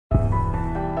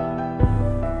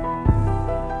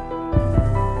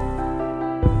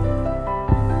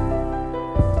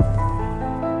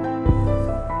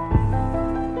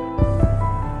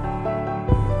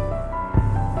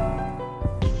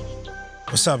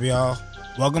What's up, y'all?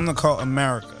 Welcome to Cult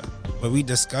America, where we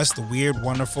discuss the weird,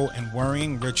 wonderful, and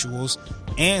worrying rituals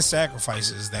and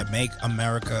sacrifices that make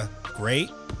America great.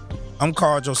 I'm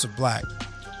Carl Joseph Black,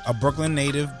 a Brooklyn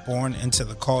native born into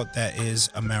the cult that is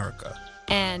America.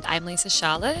 And I'm Lisa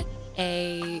Charlotte,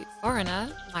 a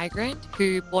foreigner migrant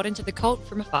who bought into the cult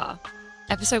from afar.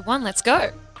 Episode 1, let's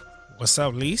go. What's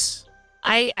up, Lise?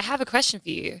 I have a question for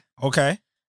you. Okay.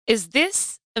 Is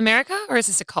this America or is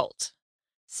this a cult?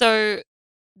 So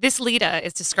this leader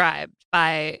is described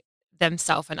by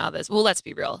themselves and others, well, let's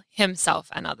be real, himself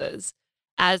and others,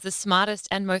 as the smartest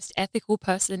and most ethical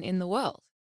person in the world.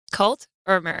 Cult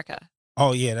or America?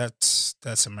 Oh, yeah,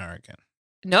 that's American.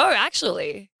 No,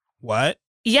 actually. What?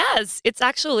 Yes, it's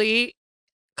actually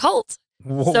cult.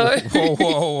 Whoa, So-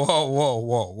 whoa.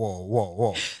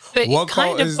 But What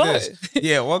kind cult of is both. this?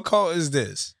 Yeah, what cult is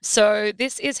this? So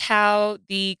this is how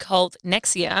the cult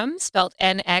NXIVM, spelled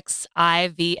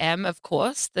NXIVM, of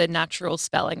course, the natural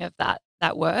spelling of that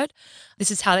word.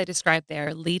 This is how they describe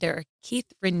their leader,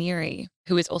 Keith Raniere,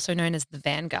 who is also known as the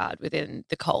Vanguard within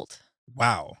the cult.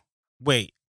 Wow.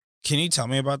 Wait, can you tell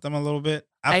me about them a little bit?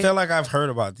 I feel like I've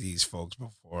heard about these folks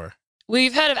before.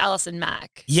 We've heard of Alison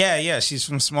Mack. Yeah, she's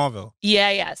from Smallville.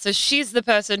 Yeah. So she's the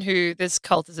person who this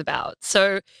cult is about.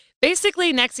 So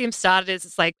basically, NXIVM started as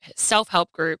this like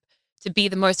self-help group to be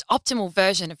the most optimal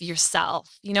version of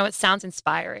yourself. You know, it sounds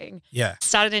inspiring. Yeah.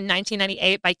 Started in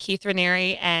 1998 by Keith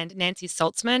Raniere and Nancy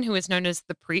Saltzman, who is known as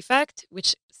the Prefect,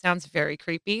 which sounds very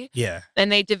creepy. Yeah.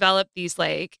 And they developed these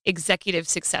like executive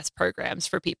success programs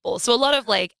for people. So a lot of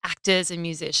like actors and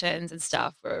musicians and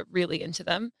stuff were really into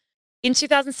them. In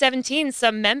 2017,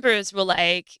 some members were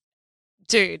like,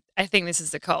 dude, I think this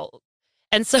is a cult.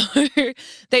 And so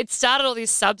they'd started all these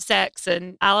subsects,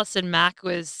 and Alison Mack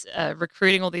was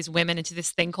recruiting all these women into this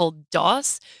thing called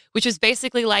DOS, which was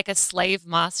basically like a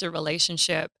slave-master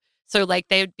relationship. So like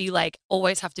they would be like,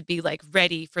 always have to be like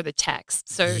ready for the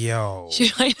text. So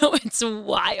I know it's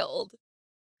wild.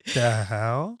 The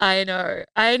hell? I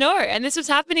know. And this was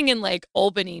happening in like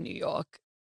Albany, New York.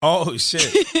 Oh,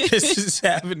 shit. This is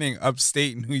happening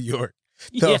upstate New York.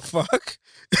 The fuck?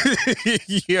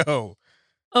 Yo.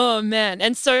 Oh, man.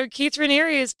 And so Keith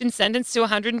Raniere has been sentenced to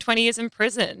 120 years in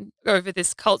prison over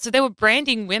this cult. So they were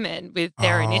branding women with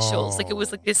their initials. Like it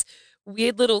was like this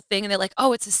weird little thing. And they're like,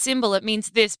 oh, it's a symbol. It means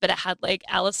this. But it had like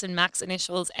Alison Mack's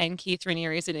initials and Keith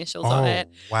Raniere's initials on it.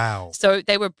 Wow. So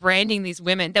they were branding these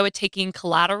women. They were taking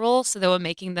collateral. So they were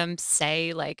making them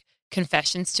say like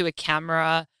confessions to a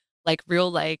camera. Like real,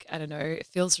 like, I don't know, it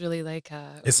feels really like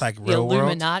it's like the Real World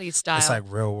Illuminati style. It's like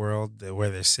Real World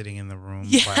where they're sitting in the room by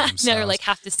Yeah, themselves. no, like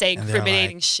have to say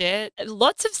incriminating shit.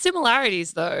 Lots of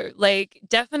similarities though. Like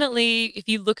definitely if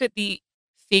you look at the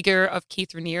figure of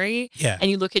Keith Raniere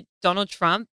and you look at Donald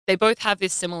Trump, they both have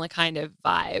this similar kind of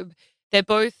vibe. They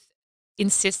both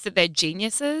insist that they're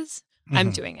geniuses. Mm-hmm. I'm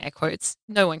doing air quotes.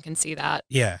 No one can see that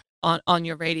on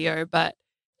your radio, but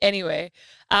anyway,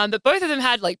 but both of them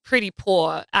had like pretty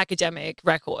poor academic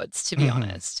records, to be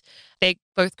honest. They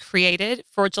both created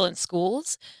fraudulent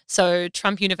schools. So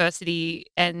Trump University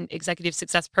and Executive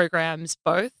Success Programs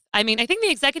both. I mean, I think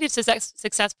the Executive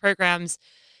Success Programs,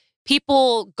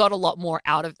 people got a lot more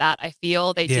out of that, I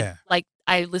feel. They did, like,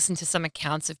 I listened to some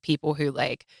accounts of people who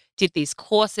like did these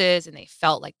courses and they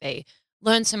felt like they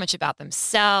learned so much about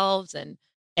themselves. And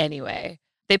anyway,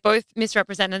 they both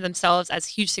misrepresented themselves as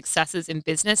huge successes in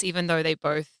business, even though they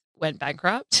both went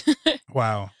bankrupt.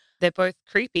 Wow. They're both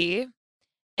creepy.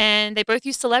 And they both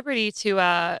use celebrity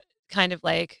to kind of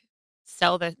like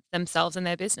sell themselves and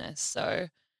their business. So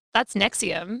that's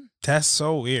NXIVM. That's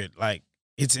so weird. Like,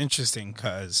 it's interesting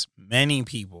because many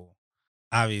people,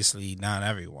 obviously not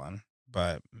everyone,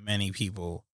 but many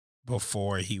people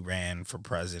before he ran for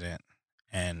president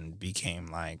and became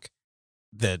like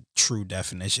the true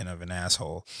definition of an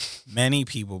asshole, many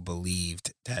people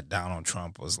believed that Donald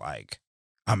Trump was like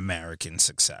American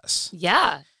success.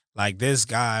 Yeah. Like this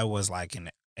guy was like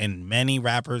in many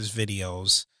rappers'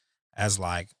 videos as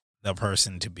like the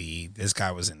person to be. This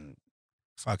guy was in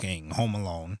fucking Home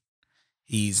Alone.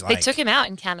 He's like, they took him out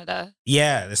in Canada.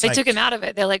 Yeah. They took him out of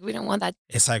it. They're like, we don't want that.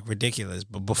 It's like ridiculous.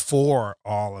 But before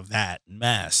all of that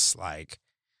mess, like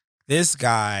this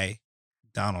guy,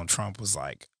 Donald Trump, was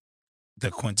like the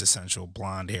quintessential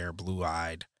blonde hair, blue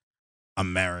eyed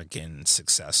American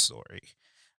success story.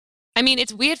 I mean,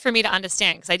 it's weird for me to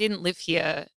understand because I didn't live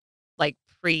here like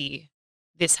pre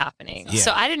this happening. Yeah.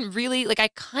 So I didn't really like, I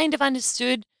kind of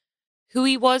understood who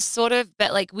he was sort of,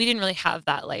 but like we didn't really have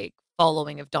that like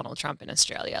following of Donald Trump in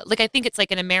Australia. Like I think it's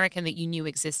like an American that you knew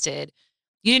existed.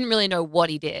 You didn't really know what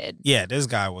he did. Yeah, this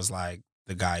guy was like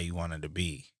the guy you wanted to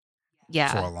be.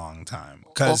 Yeah. For a long time.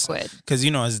 Awkward. Because,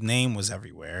 you know, his name was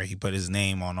everywhere. He put his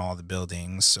name on all the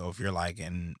buildings. So if you're like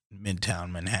in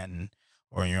Midtown Manhattan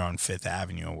or you're on Fifth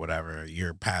Avenue or whatever,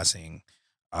 you're passing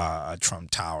a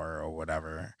Trump Tower or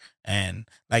whatever. And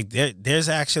like there's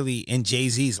actually in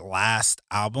Jay-Z's last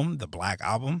album, the Black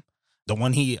Album, the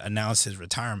one he announced his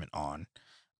retirement on,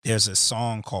 there's a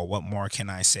song called What More Can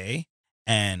I Say?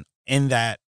 And in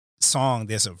that song,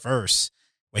 there's a verse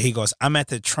where he goes, I'm at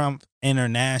the Trump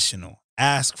International.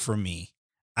 Ask for me.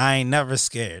 I ain't never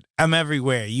scared. I'm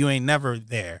everywhere. You ain't never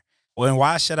there. Well,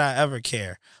 why should I ever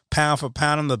care? Pound for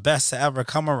pound, I'm the best to ever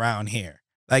come around here.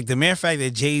 Like the mere fact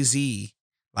that Jay-Z,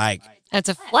 like that's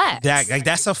a flex.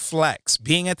 That's a flex.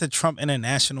 Being at the Trump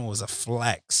International was a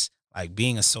flex. Like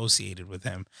being associated with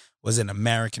him was an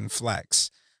American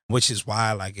flex, which is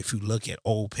why, like, if you look at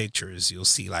old pictures, you'll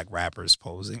see like rappers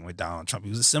posing with Donald Trump. He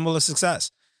was a symbol of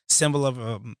success, symbol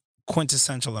of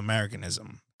quintessential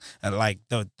Americanism. And like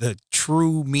the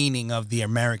true meaning of the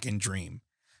American dream,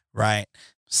 right?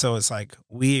 So it's like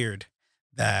weird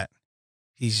that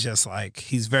he's just like,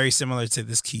 he's very similar to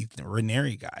this Keith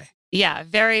Raniere guy. Yeah,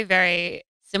 very, very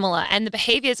similar. And the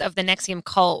behaviors of the NXIVM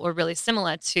cult were really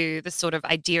similar to the sort of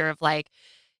idea of like,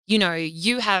 you know,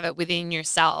 you have it within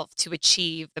yourself to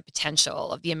achieve the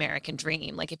potential of the American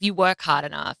dream. Like if you work hard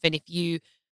enough and if you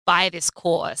buy this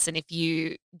course and if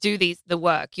you do the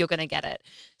work, you're going to get it.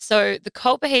 So the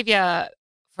cult behavior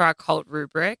for our cult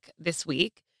rubric this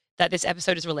week that this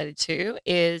episode is related to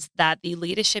is that the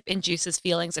leadership induces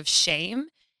feelings of shame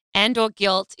and or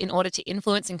guilt in order to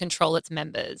influence and control its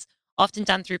members, often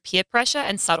done through peer pressure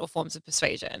and subtle forms of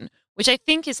persuasion, which I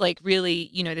think is like really,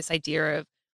 you know, this idea of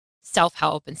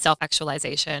self-help and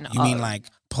self-actualization. You mean like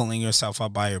pulling yourself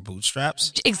up by your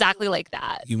bootstraps? Exactly like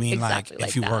that. You mean exactly like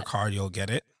if you work hard, you'll get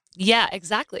it? Yeah,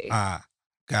 exactly. Got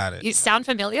it. You sound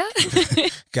familiar?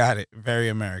 Got it. Very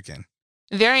American.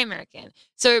 Very American.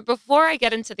 So before I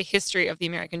get into the history of the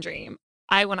American dream,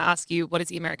 I want to ask you, what is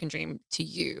the American dream to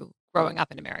you growing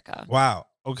up in America? Wow.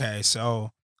 Okay.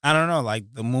 So I don't know,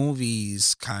 like the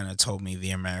movies kind of told me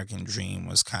the American dream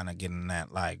was kind of getting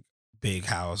that like big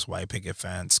house, white picket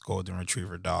fence, golden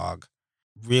retriever dog,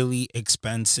 really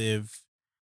expensive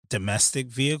domestic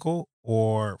vehicle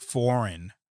or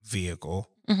foreign vehicle.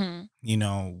 Mm-hmm. You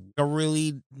know, a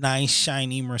really nice,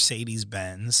 shiny Mercedes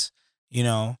Benz, you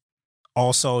know,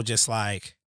 also just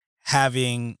like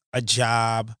having a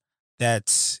job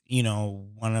that's, you know,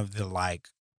 one of the like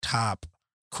top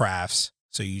crafts.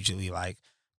 So usually like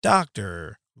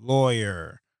doctor,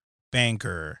 lawyer,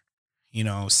 banker, you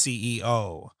know,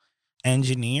 CEO,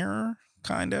 engineer,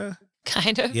 kind of.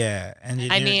 Kind of. Yeah,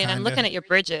 engineer. I mean, kinda. I'm looking at your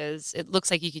bridges. It looks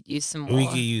like you could use some more. We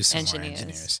could use some engineers. more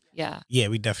engineers. Yeah. Yeah,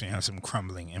 we definitely have some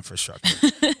crumbling infrastructure.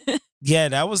 Yeah,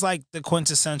 that was like the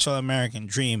quintessential American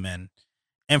dream.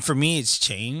 And for me, it's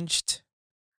changed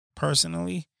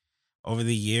personally. Over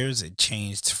the years, it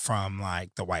changed from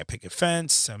like the white picket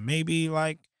fence to maybe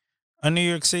like a New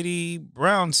York City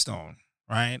brownstone,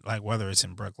 right? Like whether it's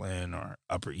in Brooklyn or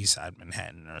Upper East Side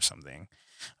Manhattan or something.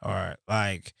 Or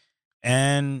like,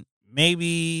 and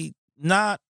maybe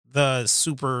not the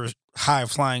super high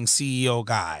flying CEO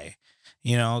guy,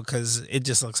 you know, because it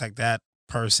just looks like that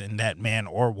person, that man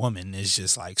or woman is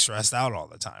just like stressed out all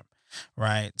the time.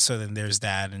 Right. So then there's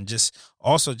that. And just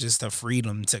also just the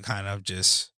freedom to kind of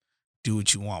just do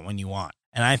what you want when you want.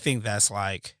 And I think that's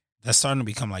starting to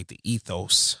become like the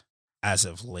ethos as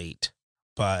of late.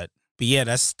 But yeah,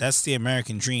 that's the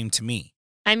American dream to me.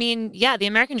 I mean, yeah, the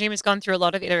American dream has gone through a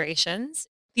lot of iterations.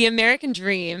 The American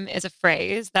dream is a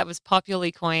phrase that was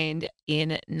popularly coined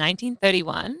in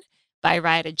 1931 by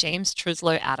writer James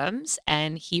Truslow Adams,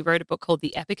 and he wrote a book called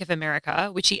The Epic of America,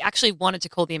 which he actually wanted to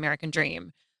call the American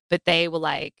Dream, but they were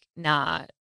like, nah,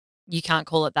 you can't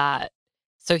call it that.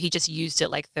 So he just used it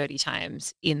like 30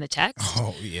 times in the text.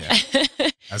 Oh, yeah.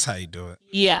 That's how you do it.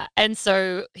 Yeah. And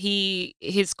so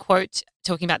his quote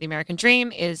talking about the American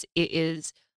dream is, it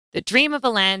is the dream of a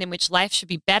land in which life should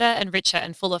be better and richer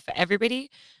and fuller for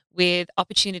everybody, with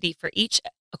opportunity for each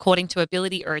according to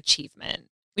ability or achievement,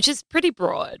 which is pretty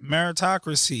broad.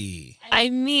 Meritocracy. I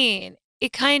mean,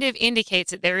 it kind of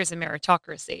indicates that there is a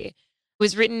meritocracy. It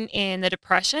was written in the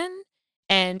Depression,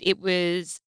 and it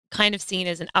was kind of seen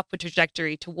as an upward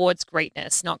trajectory towards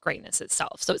greatness, not greatness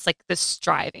itself. So it's like the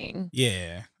striving.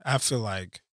 Yeah. I feel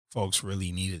like folks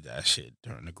really needed that shit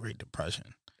during the Great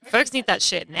Depression. Folks need that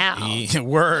shit now.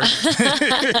 Word.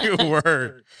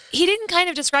 Word. He didn't kind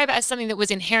of describe it as something that was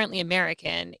inherently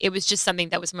American. It was just something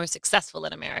that was most successful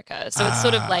in America. So it's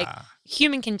sort of like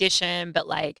human condition, but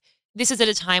like this is at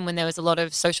a time when there was a lot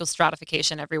of social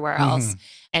stratification everywhere else. Mm-hmm.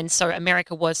 And so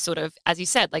America was sort of, as you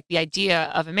said, like the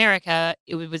idea of America,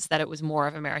 it was that it was more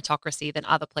of a meritocracy than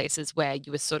other places where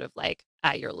you were sort of like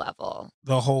at your level.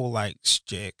 The whole like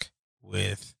shtick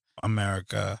with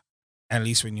America, at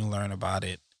least when you learn about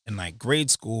it in like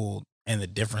grade school, and the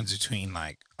difference between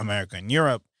like America and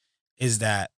Europe is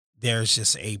that there's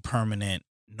just a permanent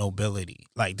nobility.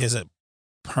 Like there's a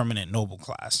permanent noble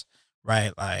class,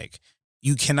 right? Like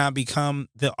you cannot become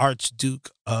the Archduke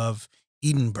of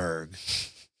Edinburgh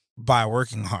by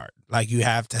working hard. Like you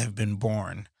have to have been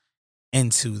born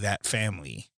into that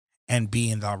family and be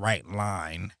in the right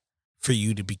line for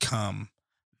you to become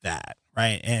that,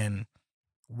 right? And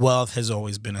wealth has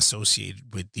always been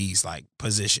associated with these like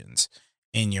positions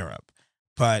in Europe.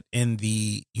 But in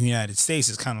the United States,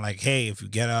 it's kind of like, hey, if you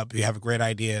get up, you have a great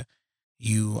idea,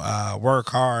 you work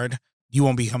hard, you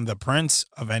won't become the prince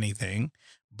of anything,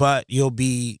 but you'll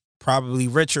be probably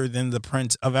richer than the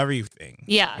prince of everything.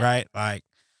 Yeah. Right? Like,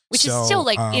 which is still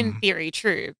like in theory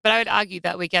true, but I would argue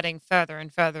that we're getting further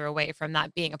and further away from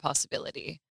that being a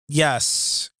possibility.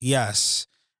 Yes.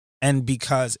 And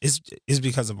because it's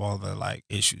because of all the like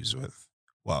issues with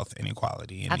wealth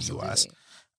inequality in Absolutely. the US.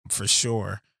 For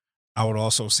sure. I would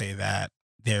also say that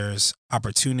there's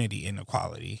opportunity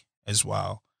inequality as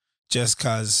well, just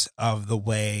because of the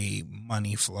way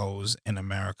money flows in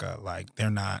America. Like they're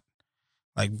not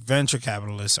like venture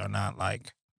capitalists are not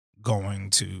like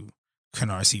going to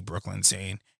Canarsie, Brooklyn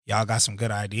saying, y'all got some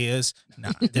good ideas.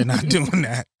 Nah, they're not doing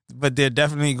that. But they're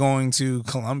definitely going to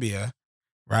Columbia,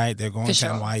 right? They're going to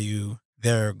NYU.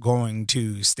 They're going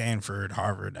to Stanford,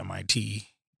 Harvard, MIT,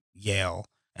 Yale,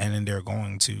 and then they're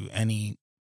going to any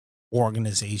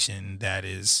organization that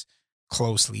is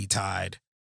closely tied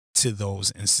to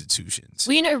those institutions.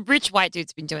 Well, you know, rich white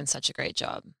dude's been doing such a great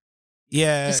job.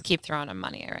 Yeah. Just keep throwing him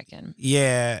money, I reckon.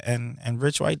 Yeah, and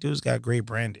rich white dudes got great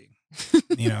branding.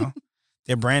 You know?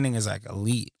 Their branding is like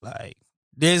elite. Like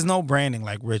there's no branding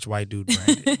like rich white dude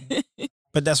branding.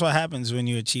 But that's what happens when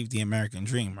you achieve the American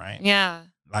dream, right? Yeah.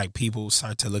 Like people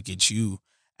start to look at you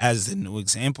as the new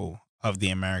example of the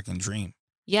American dream.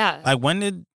 Yeah.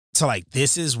 Like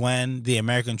this is when the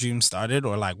American dream started,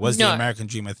 or like was the American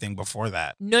dream a thing before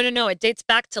that? No. It dates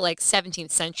back to like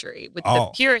 17th century with the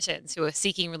Puritans who are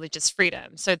seeking religious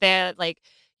freedom. So they're like,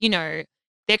 you know,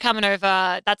 they're coming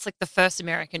over. That's like the first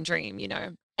American dream, you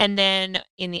know. And then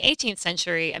in the 18th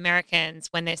century, Americans,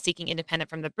 when they're seeking independence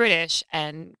from the British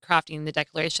and crafting the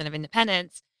Declaration of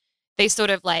Independence, they sort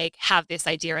of like have this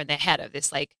idea in their head of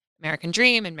this like American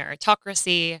dream and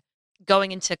meritocracy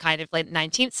going into kind of like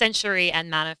 19th century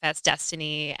and manifest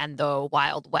destiny and the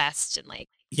Wild West and like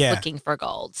looking for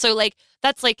gold. So like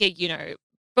that's like a, you know,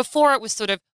 before it was sort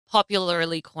of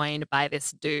popularly coined by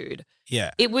this dude.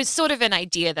 Yeah. It was sort of an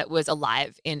idea that was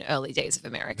alive in early days of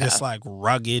America. This like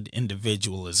rugged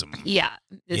individualism. Yeah.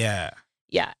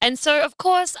 Yeah. And so of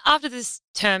course, after this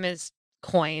term is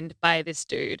coined by this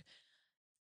dude,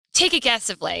 take a guess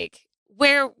of like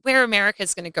where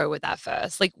America's going to go with that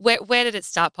first. Like where did it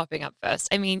start popping up first?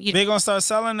 I mean, they're going to start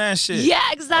selling that shit. Yeah,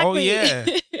 exactly.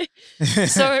 Oh yeah.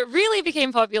 So it really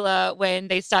became popular when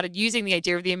they started using the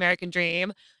idea of the American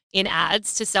dream in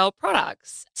ads to sell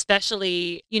products,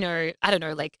 especially, you know, I don't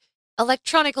know, like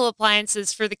electronical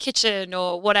appliances for the kitchen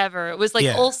or whatever. It was like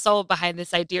all sold behind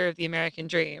this idea of the American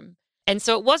dream. And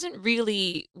so it wasn't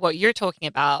really what you're talking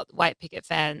about, white picket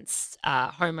fence,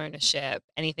 home ownership,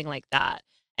 anything like that,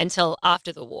 until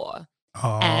after the war.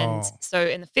 Oh. And so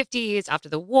in the 50s, after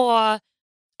the war,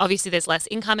 obviously there's less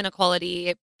income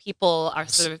inequality. People are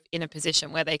sort of in a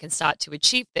position where they can start to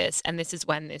achieve this. And this is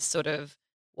when this sort of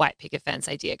white picket fence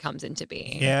idea comes into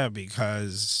being. Yeah,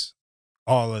 because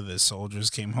all of the soldiers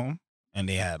came home and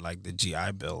they had like the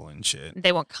GI Bill and shit.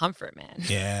 They want comfort, man.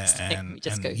 Yeah, and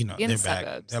you know, they're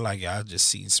back. They're like, yeah, I just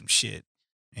seen some shit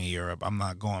in Europe. I'm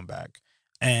not going back.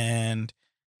 And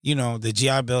you know, the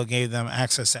GI Bill gave them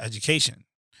access to education,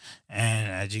 and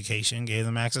education gave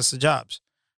them access to jobs.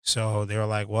 So they were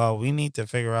like, well, we need to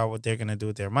figure out what they're going to do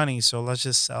with their money. So let's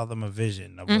just sell them a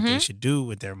vision of what they should do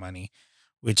with their money,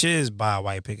 which is buy a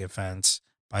white picket fence,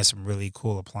 buy some really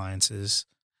cool appliances,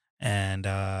 and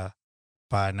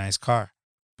buy a nice car.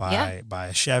 Buy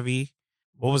a Chevy.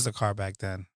 What was the car back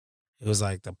then? It was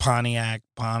like the Pontiac,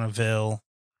 Bonneville.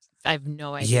 I have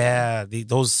no idea. Yeah,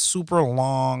 those super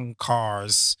long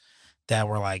cars that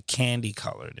were like candy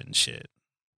colored and shit.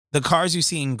 The cars you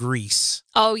see in Greece.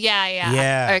 Oh, yeah.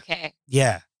 Yeah. Okay.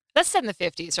 Yeah. That's set in the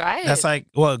 50s, right? That's like,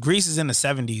 well, Grease is in the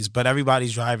 70s, but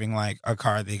everybody's driving like a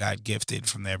car they got gifted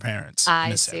from their parents in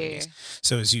the 70s.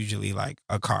 So it's usually like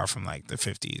a car from like the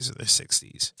 50s or the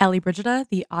 60s. Ellie Brigida,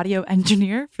 the audio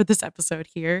engineer for this episode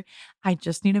here. I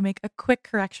just need to make a quick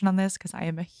correction on this because I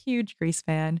am a huge Grease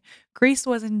fan. Grease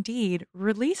was indeed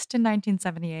released in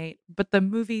 1978, but the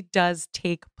movie does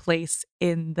take place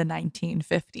in the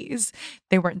 1950s.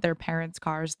 They weren't their parents'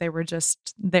 cars. They were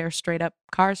just their straight up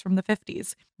cars from the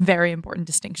 50s. Very important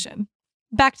distinction.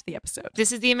 Back to the episode.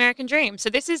 This is the American dream. So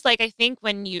this is like, I think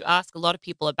when you ask a lot of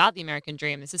people about the American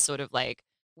dream, this is sort of like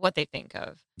what they think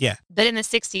of. Yeah. But in the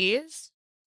 60s,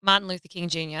 Martin Luther King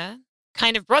Jr.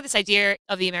 kind of brought this idea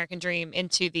of the American dream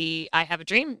into the I Have a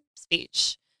Dream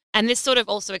speech. And this sort of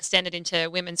also extended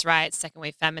into women's rights, second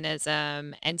wave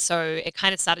feminism. And so it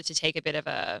kind of started to take a bit of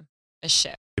a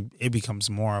shift. It becomes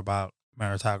more about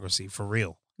meritocracy for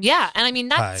real. Yeah. And I mean,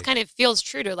 that kind of feels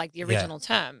true to like the original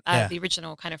term, the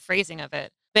original kind of phrasing of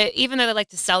it. But even though they like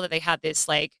to sell that they had this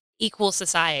like equal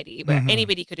society where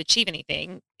anybody could achieve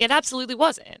anything, it absolutely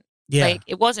wasn't. Yeah. Like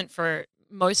it wasn't for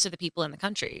most of the people in the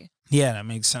country. Yeah, that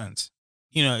makes sense.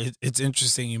 You know, it's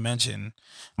interesting you mentioned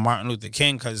Martin Luther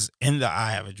King because in the I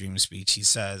Have a Dream speech, he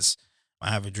says, I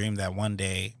have a dream that one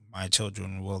day my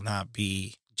children will not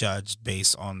be judged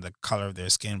based on the color of their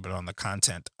skin, but on the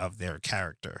content of their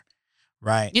character.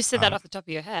 Right. You said that off the top of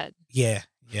your head. Yeah.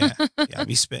 I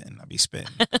be spitting.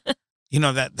 You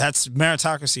know, that's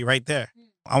meritocracy right there.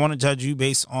 I want to judge you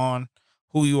based on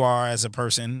who you are as a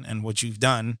person and what you've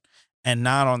done, and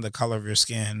not on the color of your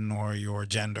skin or your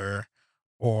gender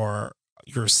or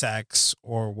your sex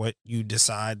or what you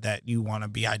decide that you want to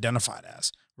be identified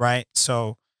as. Right.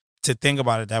 So to think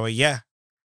about it that way. Yeah.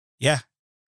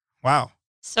 Wow.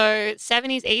 So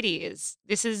 70s, 80s,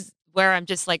 this is where I'm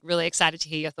just like really excited to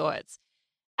hear your thoughts.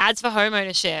 Ads for home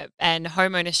ownership, and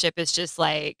home ownership is just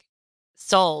like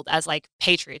sold as like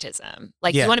patriotism.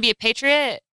 Like you want to be a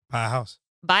patriot? Buy a house.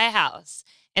 Buy a house.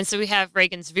 And so we have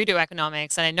Reagan's voodoo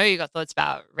economics, and I know you got thoughts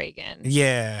about Reagan.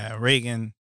 Yeah,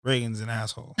 Reagan's an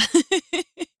asshole.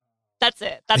 That's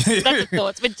it. That's the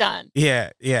thoughts. We're done.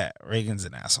 Yeah, Reagan's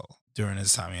an asshole. During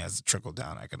his time, he has the trickle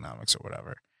down economics or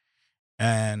whatever.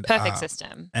 And perfect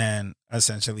system. And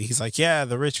essentially, he's like, yeah,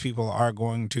 the rich people are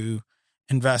going to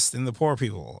invest in the poor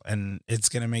people, and it's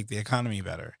going to make the economy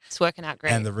better. It's working out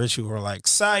great. And the rich people are like,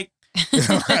 psych.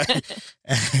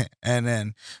 And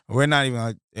then we're not even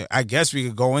like, I guess we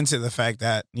could go into the fact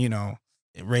that, you know,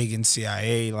 Reagan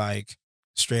CIA like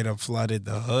straight up flooded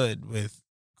the hood with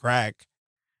crack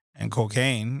and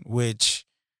cocaine, which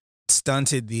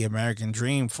stunted the American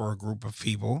dream for a group of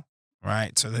people.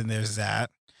 Right. So then there's that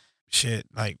shit.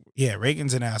 Like, yeah,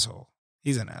 Reagan's an asshole.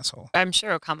 He's an asshole. I'm sure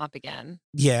it'll come up again.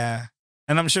 Yeah.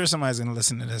 And I'm sure somebody's going to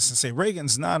listen to this and say,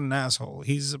 Reagan's not an asshole.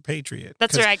 He's a patriot.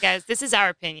 That's right, guys. This is our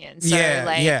opinion. So,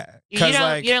 You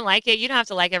don't like it. You don't have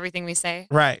to like everything we say.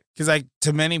 Right. Because, like,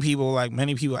 to many people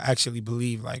actually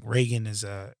believe, like, Reagan is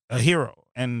a hero.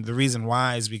 And the reason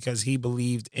why is because he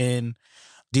believed in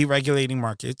deregulating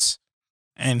markets.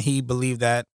 And he believed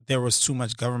that there was too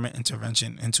much government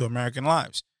intervention into American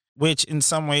lives, which in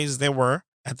some ways there were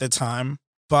at the time.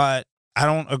 But I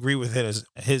don't agree with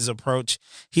his approach.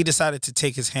 He decided to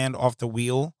take his hand off the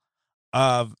wheel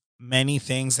of many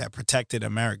things that protected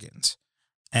Americans.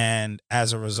 And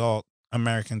as a result,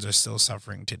 Americans are still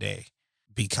suffering today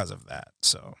because of that.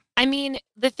 So, I mean,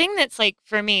 the thing that's like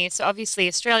for me, so obviously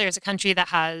Australia is a country that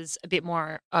has a bit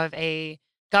more of a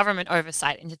government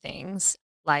oversight into things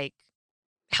like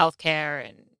healthcare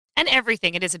and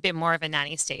everything. It is a bit more of a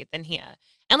nanny state than here.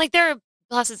 And like there are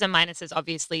pluses and minuses,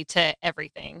 obviously, to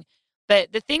everything.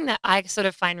 But the thing that I sort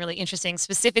of find really interesting,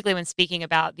 specifically when speaking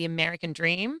about the American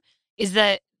dream, is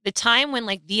that the time when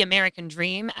like the American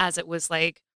dream, as it was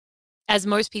like, as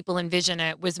most people envision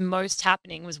it, was most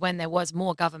happening was when there was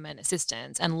more government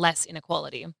assistance and less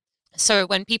inequality. So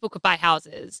when people could buy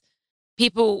houses,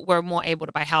 people were more able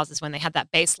to buy houses when they had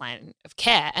that baseline of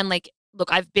care. And like,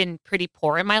 look, I've been pretty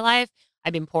poor in my life.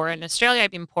 I've been poor in Australia.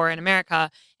 I've been poor in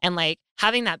America. And like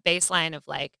having that baseline of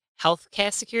like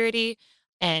healthcare security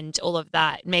and all of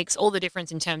that makes all the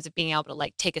difference in terms of being able to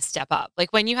like take a step up.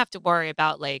 Like when you have to worry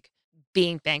about like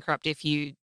being bankrupt if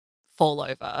you fall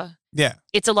over. Yeah.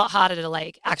 It's a lot harder to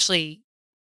like actually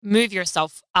move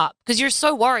yourself up because you're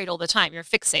so worried all the time. You're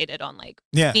fixated on like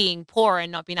being poor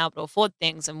and not being able to afford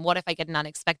things. And what if I get an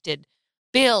unexpected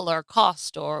bill or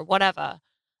cost or whatever?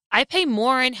 I pay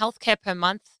more in healthcare per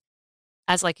month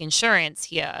as like insurance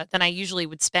here than I usually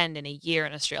would spend in a year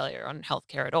in Australia on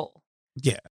healthcare at all.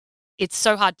 Yeah. It's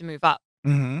so hard to move up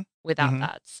without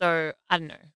that. So I don't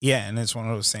know. Yeah. And it's one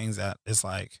of those things that it's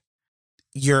like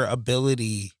your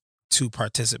ability to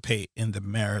participate in the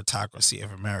meritocracy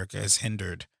of America is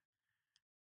hindered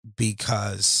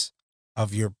because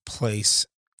of your place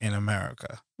in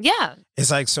America. Yeah.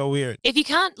 It's like so weird. If you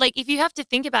can't, like, if you have to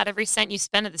think about every cent you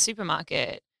spend at the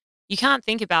supermarket, you can't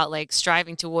think about like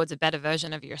striving towards a better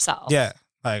version of yourself. Yeah.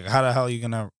 Like, how the hell are you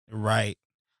going to write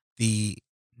the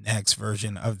next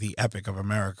version of the Epic of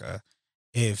America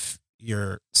if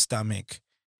your stomach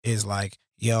is like,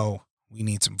 yo, we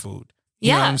need some food?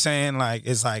 You know what I'm saying? Like,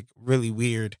 it's like really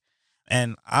weird.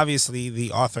 And obviously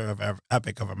the author of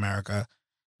Epic of America,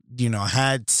 you know,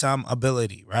 had some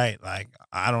ability, right? Like,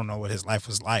 I don't know what his life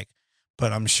was like,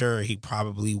 but I'm sure he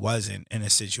probably wasn't in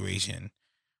a situation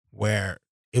where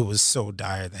it was so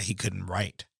dire that he couldn't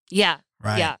write. Yeah.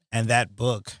 Right. Yeah. And that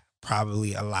book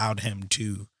probably allowed him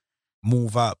to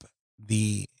move up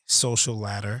the social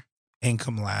ladder,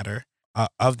 income ladder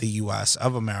of the U.S.,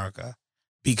 of America,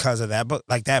 because of that book.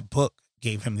 Like, that book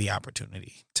gave him the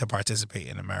opportunity to participate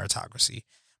in a meritocracy.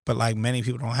 But like, many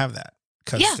people don't have that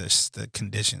because the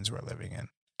conditions we're living in.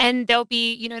 And there'll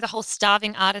be, you know, the whole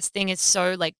starving artist thing is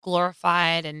so like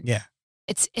glorified, and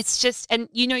it's just, and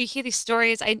you know, you hear these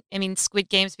stories. I mean, Squid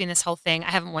Game's been this whole thing. I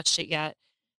haven't watched it yet,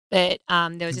 but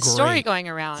there was a story going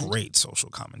around. Great social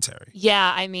commentary.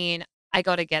 Yeah, I mean, I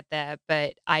got to get there,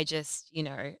 but I just, you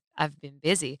know, I've been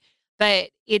busy. But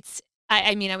it's,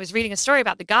 I mean, I was reading a story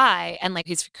about the guy, and like,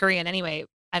 he's Korean anyway.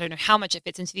 I don't know how much it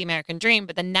fits into the American dream,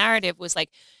 but the narrative was like,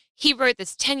 he wrote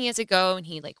this 10 years ago, and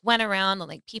he like went around and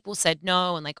like people said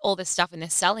no and like all this stuff, and they're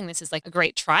selling this as like a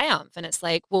great triumph. And it's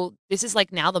like, well, this is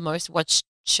like now the most watched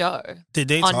show. Did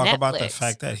they on talk Netflix. About the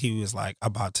fact that he was like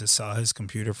about to sell his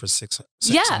computer for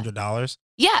 $600?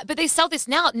 Yeah, but they sell this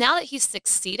now. Now that he's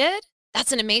succeeded,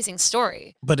 that's an amazing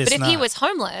story. But if he was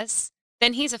homeless,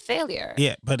 then he's a failure.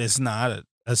 Yeah, but it's not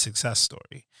a success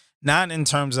story. Not in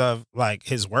terms of like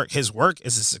his work. His work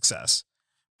is a success.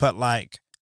 But like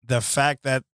the fact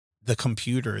that the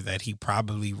computer that he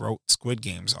probably wrote Squid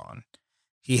Games on,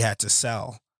 he had to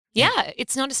sell. Yeah,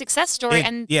 it's not a success story.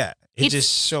 It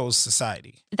just shows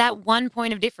society. That one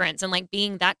point of difference, and like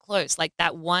being that close, like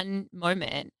that one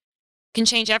moment can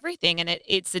change everything. And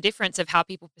it's the difference of how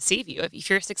people perceive you. If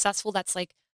you're successful, that's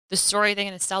like the story they're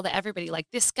going to sell to everybody.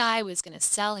 Like, this guy was going to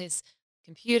sell his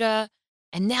computer,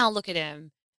 and now look at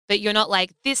him. But you're not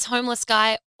like, this homeless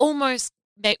guy almost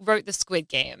wrote the Squid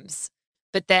Games,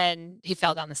 but then he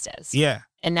fell down the stairs. Yeah.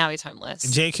 And now he's homeless.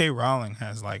 J.K. Rowling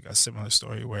has like a similar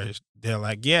story where they're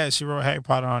like, yeah, she wrote Harry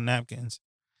Potter on napkins.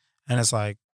 And it's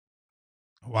like,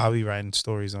 why are we writing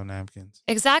stories on napkins?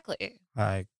 Exactly.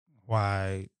 Like,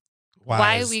 why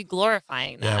are we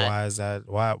glorifying that? Yeah, why is that?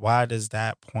 Why does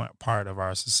that part of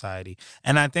our society?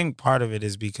 And I think part of it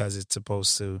is because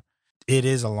it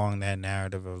is along that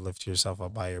narrative of lift yourself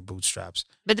up by your bootstraps.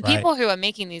 But the people who are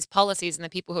making these policies and the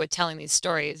people who are telling these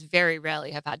stories very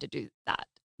rarely have had to do that.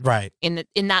 Right. At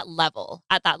that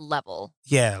level.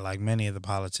 Yeah, like many of the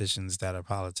politicians that are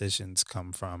politicians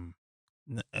come from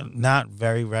not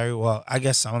very, very well. I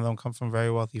guess some of them come from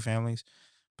very wealthy families,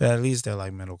 but at least they're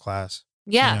like middle class.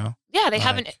 Yeah. You know? Yeah, they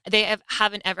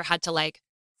haven't ever had to like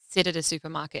sit at a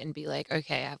supermarket and be like,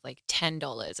 okay, I have like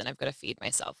 $10 and I've got to feed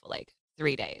myself for like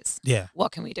 3 days. Yeah.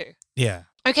 What can we do? Yeah.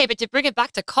 Okay, but to bring it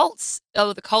back to cults,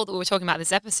 the cult that we were talking about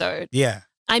this episode. Yeah.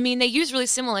 I mean, they use really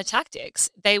similar tactics.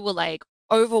 They were like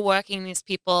overworking these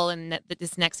people, and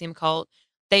this NXIVM cult,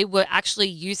 they were actually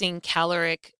using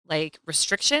caloric like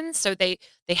restrictions. So they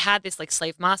had this like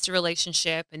slave master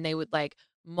relationship, and they would like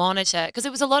monitor, because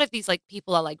it was a lot of these like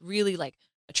people are like really like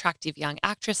attractive young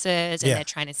actresses, and they're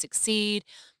trying to succeed,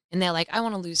 and they're like, I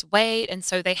want to lose weight. And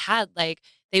so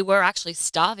they were actually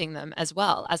starving them as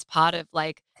well as part of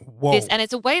like this. And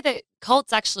it's a way that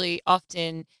cults actually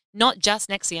often, not just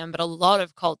NXIVM, but a lot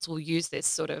of cults will use this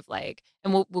sort of like,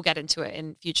 and we'll get into it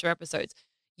in future episodes,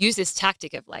 use this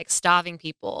tactic of like starving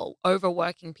people,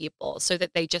 overworking people so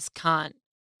that they just can't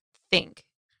think.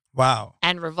 Wow.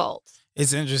 And revolt.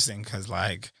 It's interesting because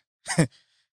like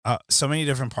so many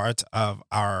different parts of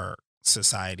our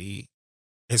society,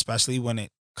 especially when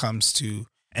it comes to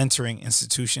entering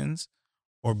institutions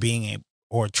or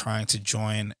or trying to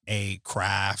join a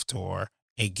craft or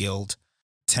a guild,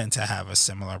 tend to have a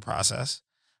similar process.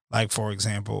 Like, for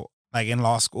example, like in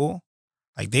law school,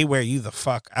 like they wear you the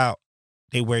fuck out.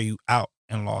 They wear you out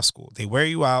in law school. They wear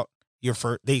you out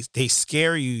they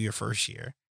scare you your first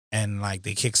year, and like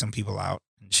they kick some people out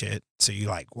and shit. So you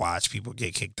like watch people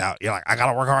get kicked out. You're like, I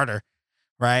gotta work harder.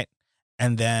 Right.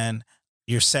 And then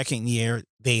your second year,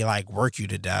 they like work you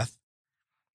to death.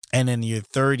 And in your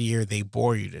third year, they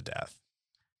bore you to death.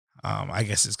 I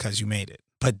guess it's because you made it.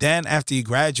 But then after you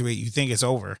graduate, you think it's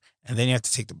over. And then you have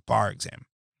to take the bar exam.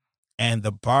 And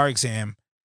the bar exam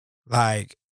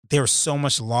like there's so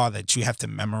much law that you have to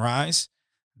memorize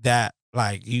that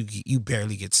like you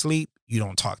barely get sleep. You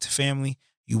don't talk to family.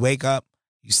 You wake up,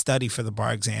 you study for the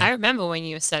bar exam. I remember when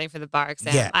you were studying for the bar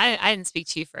exam. Yeah. I didn't speak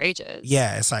to you for ages.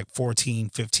 Yeah, it's like 14,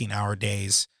 15-hour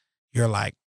days. You're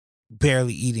like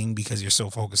barely eating because you're so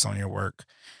focused on your work.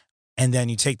 And then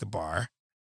you take the bar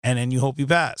and then you hope you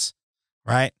pass,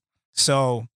 right?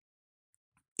 So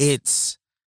it's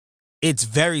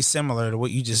very similar to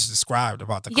what you just described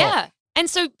about the cult. Yeah. And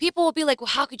so people will be like, well,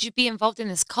 how could you be involved in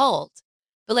this cult?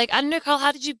 But like, I don't know, Carl,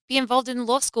 how did you be involved in the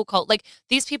law school cult? Like,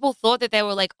 these people thought that they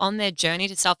were like on their journey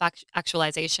to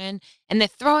self-actualization, and they're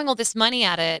throwing all this money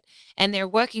at it, and they're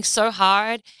working so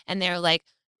hard, and they're like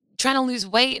trying to lose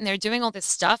weight, and they're doing all this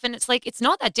stuff. And it's like, it's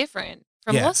not that different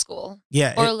from law school.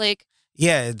 Yeah. Or like,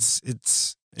 yeah,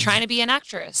 it's trying to be an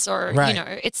actress, or, right. you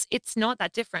know, it's not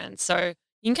that different. So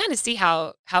you can kind of see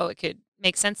how it could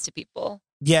make sense to people.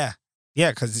 Yeah.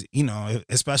 Yeah, because, you know,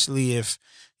 especially if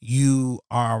you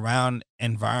are around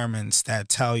environments that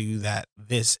tell you that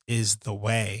this is the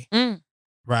way,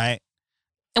 right?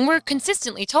 And we're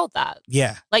consistently told that.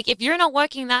 Yeah. Like, if you're not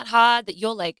working that hard, that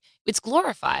you're like, it's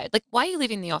glorified. Like, why are you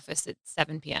leaving the office at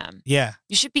 7 p.m.? Yeah.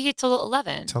 You should be here till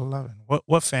 11. Till 11.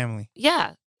 What family?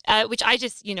 Yeah. Which I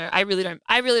just, you know, I really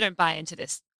don't buy into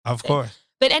this. Of course.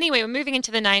 But anyway, we're moving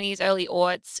into the 90s, early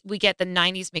aughts. We get the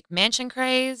 90s McMansion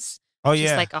craze. Oh, which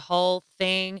yeah. is like a whole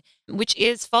thing, which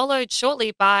is followed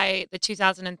shortly by the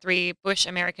 2003 Bush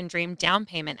American Dream Down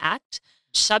Payment Act,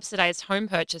 which subsidized home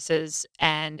purchases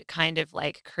and kind of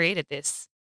like created this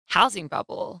housing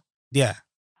bubble. Yeah.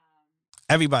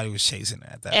 Everybody was chasing it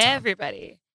at that time.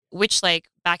 Everybody. Which, like,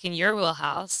 back in your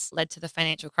wheelhouse, led to the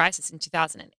financial crisis in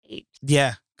 2008.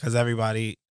 Yeah, because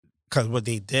what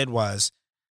they did was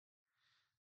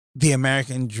the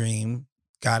American Dream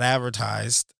got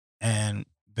advertised and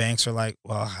banks are like,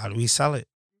 well, how do we sell it?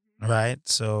 Right.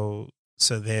 So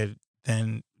then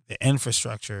the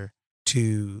infrastructure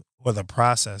or the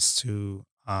process to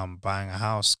buying a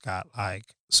house got like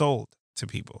sold to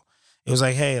people. It was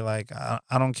like, hey, like,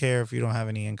 I don't care if you don't have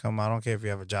any income. I don't care if you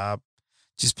have a job.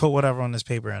 Just put whatever on this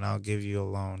paper and I'll give you a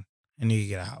loan and you can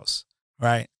get a house.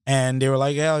 Right. And they were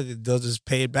like, yeah, they'll just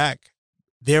pay it back.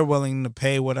 They're willing to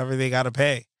pay whatever they got to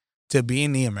pay to be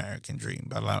in the American Dream.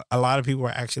 But a lot of people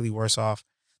were actually worse off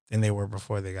than they were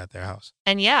before they got their house.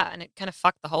 And yeah, and it kind of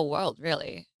fucked the whole world,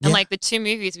 really. And like the two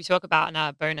movies we talk about in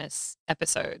our bonus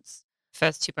episodes,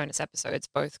 first two bonus episodes,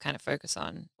 both kind of focus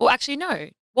on, well, actually, no,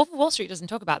 Wolf of Wall Street doesn't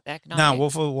talk about that. No,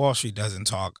 Wolf of Wall Street doesn't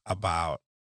talk about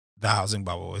the housing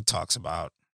bubble. It talks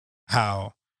about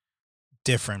how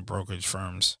different brokerage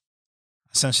firms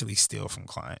essentially steal from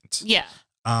clients. Yeah.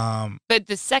 But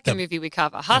the second movie we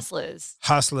cover, Hustlers.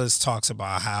 Hustlers talks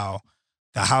about how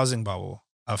the housing bubble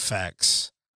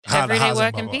affects everyday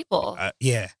working people.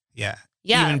 Yeah.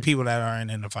 Even people that aren't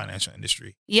in the financial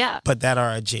industry. Yeah. But that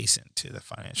are adjacent to the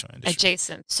financial industry.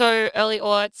 Adjacent. So early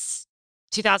aughts,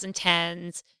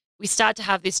 2010s, we start to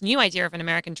have this new idea of an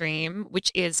American dream,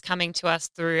 which is coming to us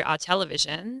through our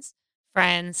televisions,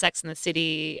 Friends, Sex and the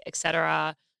City,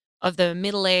 etc., of the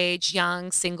middle-aged,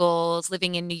 young singles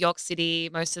living in New York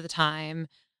City most of the time.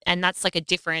 And that's like a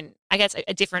different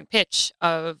pitch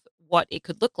of what it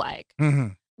could look like. Mm-hmm.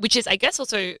 Which is, I guess,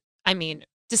 also, I mean,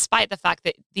 despite the fact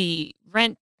that the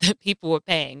rent that people were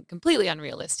paying, completely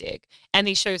unrealistic, and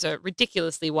these shows are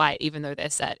ridiculously white, even though they're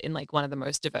set in like one of the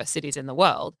most diverse cities in the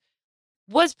world,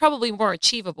 was probably more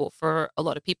achievable for a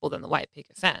lot of people than the white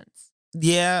picket fence.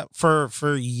 Yeah,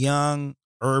 for young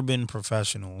urban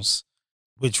professionals,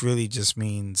 which really just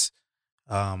means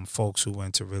folks who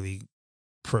went to really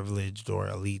privileged or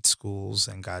elite schools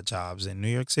and got jobs in New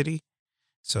York City,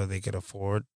 so they could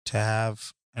afford to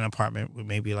have an apartment with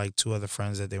maybe like two other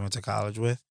friends that they went to college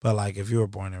with. But like if you were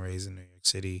born and raised in New York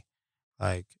City,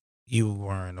 like you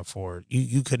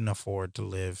couldn't afford to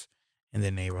live in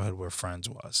the neighborhood where Friends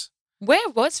was. Where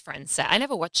was Friends set? I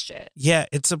never watched it. Yeah,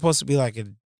 it's supposed to be like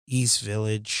an East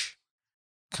Village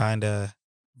kind of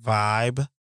vibe.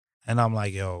 And I'm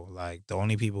like, yo, like the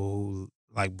only people who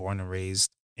like born and raised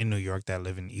in New York that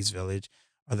live in East Village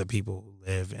are the people who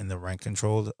live in the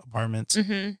rent-controlled apartments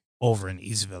over in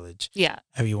East Village. Yeah.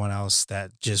 Everyone else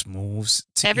that just moves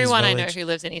to Everyone East I know Village, who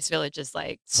lives in East Village is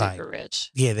like super rich.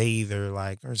 Yeah, they either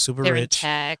like are super They're rich in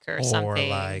tech or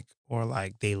something. Or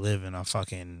like they live in a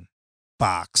fucking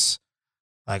box,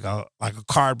 like a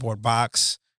cardboard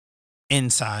box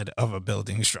inside of a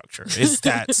building structure. It's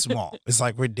that small. It's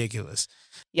like ridiculous.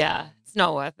 Yeah, it's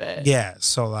not worth it. Yeah,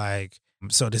 so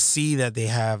to see that they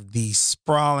have these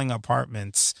sprawling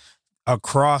apartments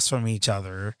across from each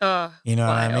other, you know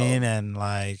what I mean? And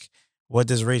like, what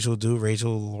does Rachel do?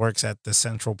 Rachel works at the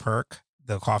Central Perk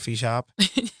the coffee shop.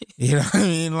 You know what I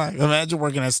mean? Like, imagine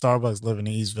working at Starbucks, living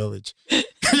in East Village.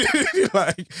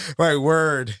 like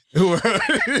word.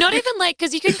 Not even like,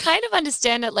 because you can kind of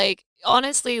understand it. Like,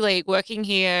 honestly, like working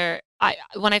here,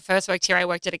 when I first worked here, I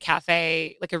worked at a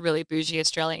cafe, like a really bougie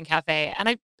Australian cafe, and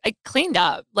I cleaned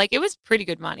up. Like, it was pretty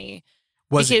good money.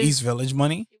 Was it East Village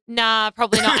money? Nah,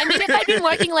 probably not. I mean, if I'd been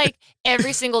working like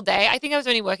every single day, I think I was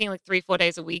only working like 3-4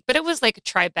 days a week, but it was like a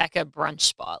Tribeca brunch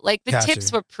spot. Like the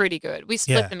tips were pretty good. We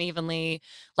split them evenly.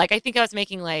 Like I think I was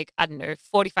making like, I don't know,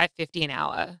 45, 50 an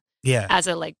hour. Yeah. As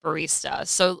a like barista.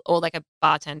 So, or like a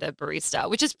bartender barista,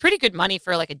 which is pretty good money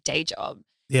for like a day job.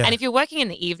 Yeah. And if you're working in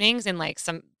the evenings in like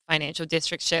some financial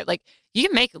district shit, like you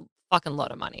can make fucking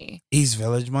lot of money. East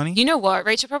Village money? You know what?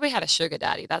 Rachel probably had a sugar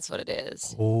daddy. That's what it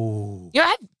is. Oh. You know,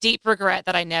 I have deep regret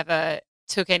that I never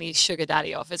took any sugar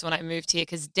daddy offers when I moved here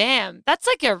because damn, that's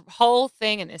like a whole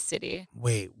thing in this city.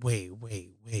 Wait.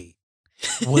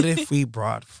 What if we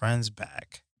brought friends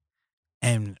back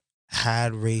and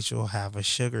had Rachel have a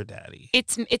sugar daddy?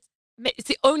 It's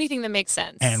the only thing that makes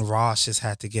sense. And Ross just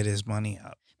had to get his money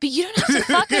up. But you don't have to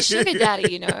fuck a sugar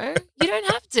daddy, you know? You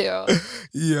don't have to.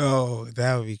 Yo,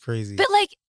 that would be crazy. But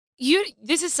like,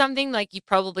 this is something like you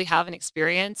probably haven't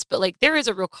experienced, but like there is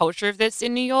a real culture of this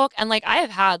in New York. And like I have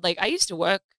had, like I used to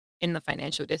work in the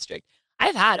financial district.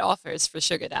 I've had offers for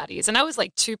sugar daddies and I was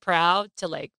like too proud to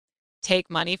like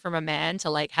take money from a man to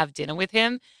like have dinner with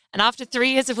him. And after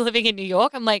 3 years of living in New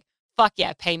York, I'm like, fuck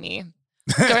yeah, pay me.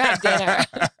 Go have dinner.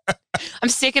 I'm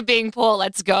sick of being poor.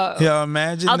 Let's go. Yeah,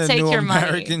 imagine I'll the take new your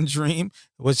American money. dream.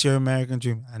 What's your American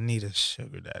dream? I need a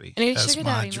sugar daddy. That's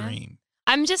my dream.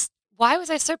 Why was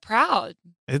I so proud?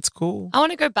 It's cool. I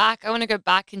want to go back. I want to go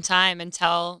back in time and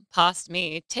tell past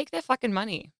me, take their fucking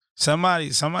money.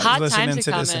 Somebody's listening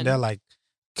to this and they're like,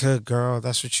 good girl,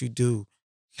 that's what you do.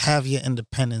 Have your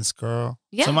independence, girl.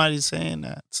 Yeah. Somebody's saying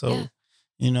that. So,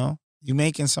 you know, you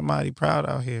making somebody proud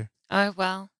out here. Oh,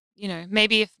 well, you know,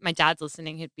 maybe if my dad's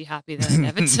listening, he'd be happy that I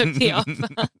never took the offer.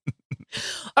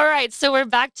 All right. So we're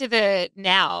back to the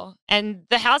now. And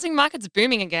the housing market's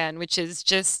booming again, which is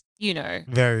just, you know.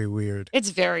 Very weird. It's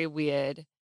very weird.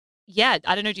 Yeah.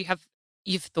 I don't know. Do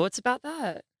you've thoughts about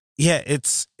that? Yeah.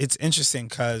 It's interesting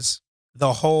because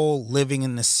the whole living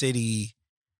in the city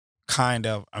kind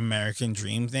of American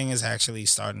dream thing is actually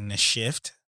starting to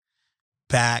shift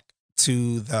back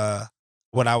to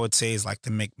what I would say is like the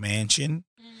McMansion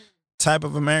type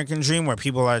of American dream where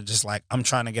people are just like, I'm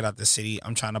trying to get out the city.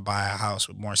 I'm trying to buy a house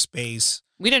with more space.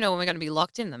 We don't know when we're going to be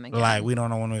locked in them again. Like, we don't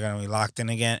know when we're going to be locked in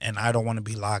again. And I don't want to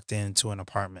be locked into an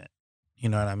apartment. You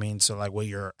know what I mean? So like what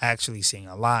you're actually seeing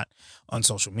a lot on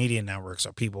social media networks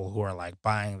are people who are like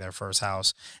buying their first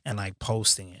house and like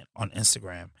posting it on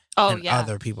Instagram. Oh, and yeah.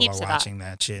 Other people are watching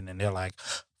that shit and they're like,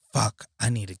 fuck, I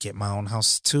need to get my own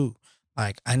house too.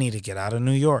 Like, I need to get out of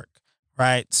New York.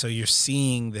 Right? So you're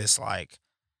seeing this like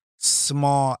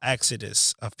small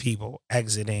exodus of people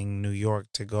exiting New York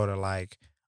to go to like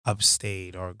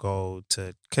upstate or go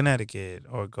to Connecticut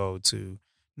or go to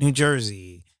New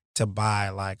Jersey to buy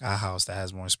like a house that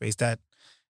has more space. That,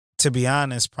 to be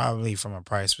honest, probably from a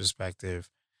price perspective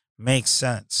makes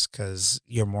sense because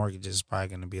your mortgage is probably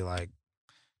going to be like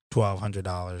 $1,200,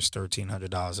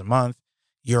 $1,300 a month.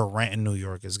 Your rent in New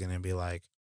York is going to be like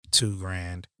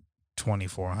 $2,000,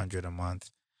 $2,400 a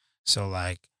month. So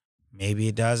like maybe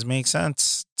it does make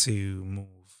sense to move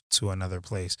to another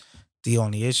place. The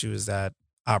only issue is that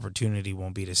opportunity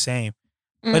won't be the same.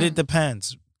 But it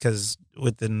depends because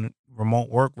with the remote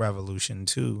work revolution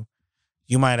too,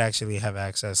 you might actually have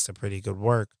access to pretty good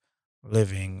work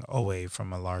living away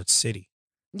from a large city.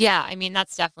 Yeah, I mean,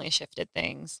 that's definitely shifted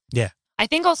things. Yeah. I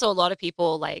think also a lot of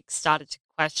people like started to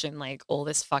question like all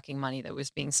this fucking money that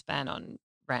was being spent on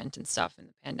rent and stuff in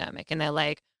the pandemic. And they're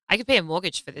like, I could pay a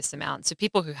mortgage for this amount. So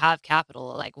people who have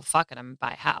capital are like, well, fuck it, I'm going to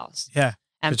buy a house. Yeah.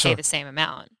 And pay the same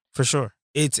amount. For sure.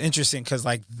 It's interesting because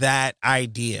like that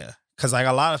idea, because like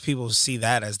a lot of people see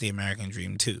that as the American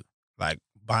dream too. Like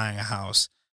buying a house,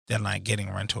 then like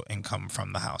getting rental income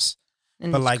from the house.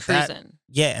 And but like cruising. that,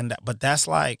 yeah. But that's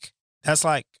like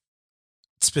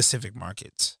specific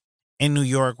markets. In New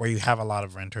York, where you have a lot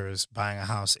of renters, buying a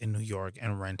house in New York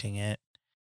and renting it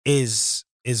is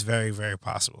very, very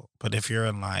possible. But if you're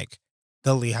in like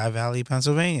the Lehigh Valley,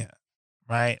 Pennsylvania,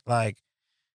 right? Like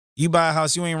you buy a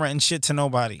house, you ain't renting shit to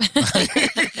nobody.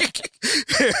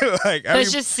 Like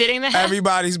it's just sitting there.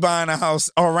 Everybody's buying a house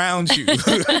around you.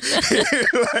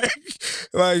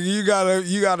 like you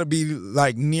gotta be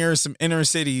like near some inner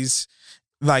cities.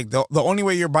 Like the only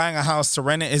way you're buying a house to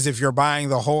rent it is if you're buying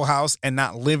the whole house and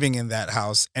not living in that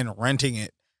house and renting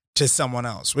it to someone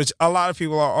else, which a lot of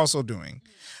people are also doing.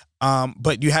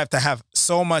 But you have to have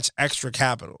so much extra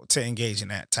capital to engage in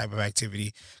that type of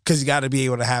activity because you got to be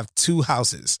able to have 2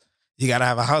 houses. You got to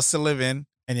have a house to live in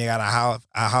and you got to have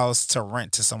a house to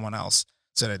rent to someone else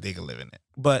so that they can live in it.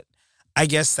 But I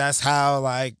guess that's how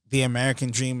like the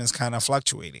American dream is kind of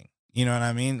fluctuating. You know what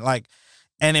I mean? Like,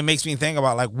 and it makes me think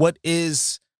about like, what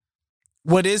is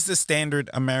the standard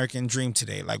American dream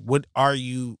today? Like, what are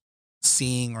you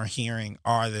seeing or hearing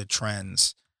are the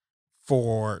trends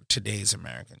for today's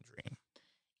American dream?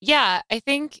 Yeah, I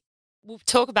think we'll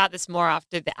talk about this more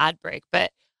after the ad break, but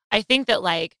I think that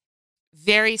like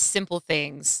very simple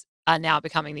things are now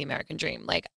becoming the American dream.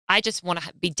 Like, I just want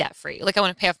to be debt free. Like, I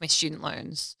want to pay off my student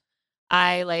loans.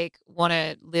 I like want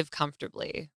to live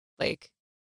comfortably, like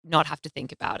not have to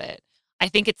think about it. I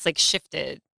think it's like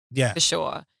shifted, for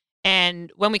sure.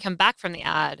 And when we come back from the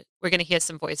ad, we're going to hear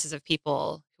some voices of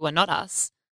people who are not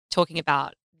us talking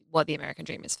about what the American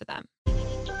dream is for them.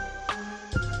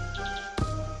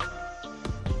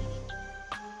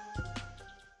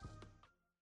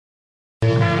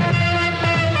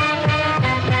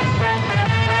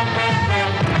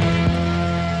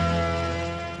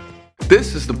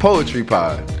 This is the Poetry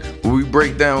Pod, where we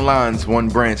break down lines one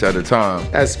branch at a time.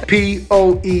 That's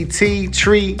P-O-E-T,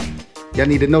 tree. Y'all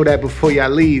need to know that before y'all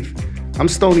leave. I'm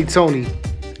Stony Tony,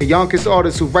 a Yonkers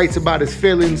artist who writes about his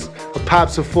feelings, a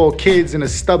pops of 4 kids, and a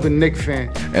stubborn Knicks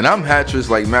fan. And I'm Hattress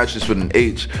like mattress with an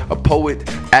H, a poet,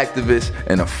 activist,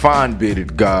 and a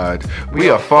fine-bearded god. We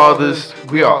are fathers,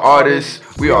 we are artists,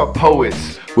 we are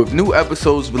poets. With new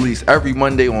episodes released every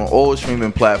Monday on all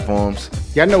streaming platforms.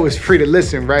 Y'all know it's free to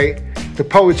listen, right? The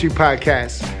Poetry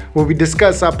Podcast, where we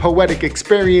discuss our poetic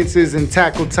experiences and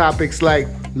tackle topics like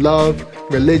love,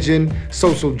 religion,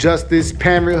 social justice,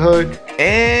 parenthood.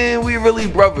 And we really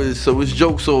brothers, so it's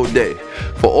jokes all day.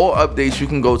 For all updates, you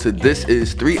can go to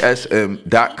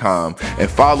thisis3sm.com and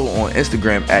follow on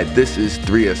Instagram at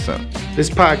thisis3sm. This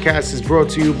podcast is brought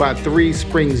to you by 3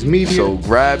 Springs Media. So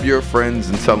grab your friends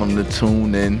and tell them to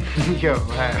tune in. Yo,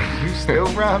 man, you still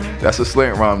rhyming? That's a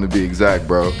slant rhyme to be exact,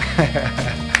 bro.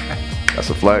 That's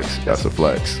a flex. That's a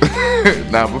flex.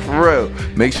 Nah, but for real,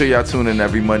 make sure y'all tune in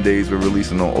every Mondays. We're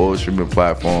releasing on all streaming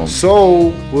platforms. So,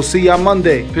 we'll see y'all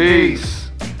Monday. Peace.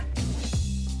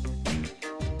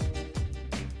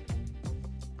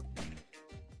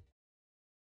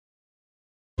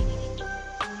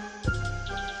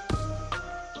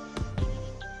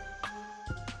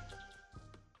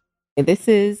 This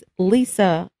is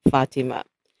Lisa Fatima.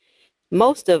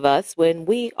 Most of us, when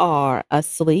we are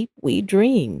asleep, we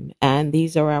dream. And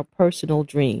these are our personal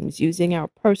dreams, using our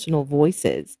personal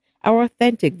voices, our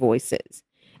authentic voices.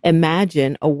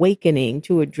 Imagine awakening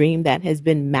to a dream that has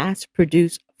been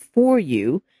mass-produced for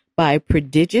you by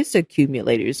prodigious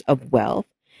accumulators of wealth,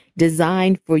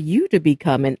 designed for you to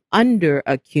become an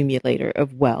under-accumulator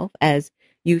of wealth as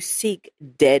you seek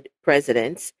dead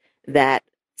presidents that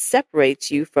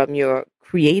separates you from your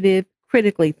creative,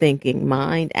 critically thinking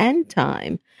mind and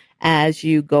time as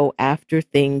you go after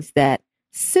things that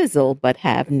sizzle but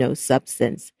have no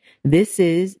substance. This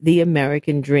is the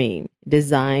American dream,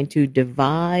 designed to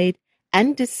divide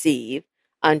and deceive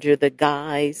under the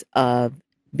guise of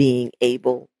being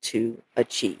able to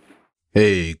achieve.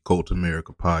 Hey, Cult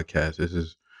America podcast. This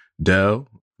is Dell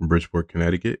from Bridgeport,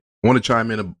 Connecticut. I want to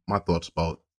chime in on my thoughts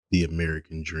about the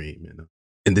American dream.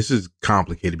 And this is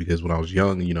complicated because when I was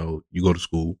young, you go to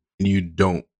school and you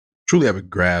don't truly have a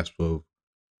grasp of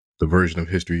the version of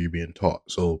history you're being taught.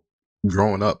 So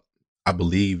growing up, I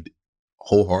believed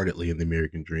wholeheartedly in the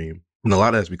American dream. And a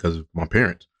lot of that's because of my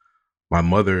parents. My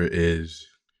mother is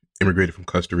immigrated from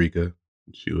Costa Rica.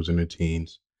 She was in her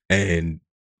teens. And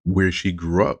where she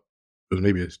grew up was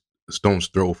maybe a stone's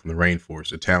throw from the rainforest.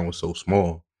 The town was so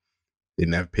small, they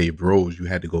didn't have paved roads. You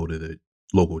had to go to the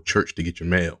local church to get your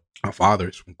mail. My father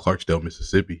is from Clarksdale,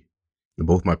 Mississippi. And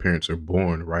both my parents are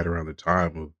born right around the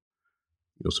time of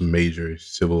some major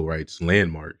civil rights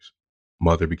landmarks.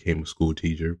 Mother became a school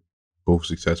teacher, both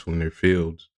successful in their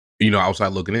fields.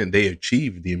 Outside looking in, they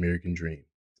achieved the American dream.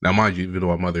 Now, mind you, even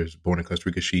though my mother is born in Costa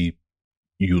Rica,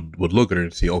 you would look at her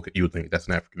and see, okay, you would think that's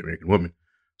an African American woman.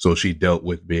 So she dealt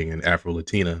with being an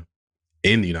Afro-Latina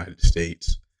in the United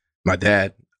States. My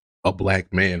dad, a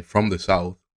black man from the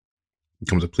South,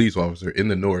 becomes a police officer in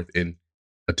the North, and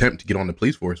attempt to get on the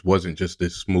police force wasn't just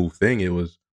this smooth thing. It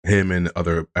was him and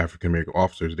other African-American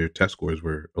officers, their test scores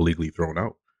were illegally thrown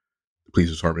out. The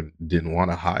police department didn't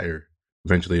want to hire.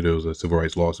 Eventually, there was a civil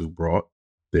rights lawsuit brought.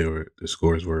 The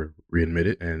scores were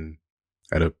readmitted and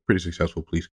had a pretty successful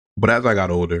police. But as I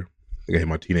got older, I hit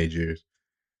my teenage years,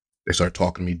 they started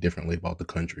talking to me differently about the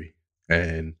country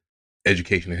and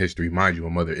education and history. Mind you, my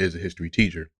mother is a history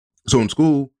teacher. So in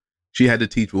school, she had to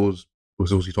teach what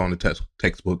was what she taught in the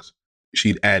textbooks.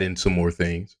 She'd add in some more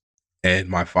things. And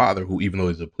my father, who even though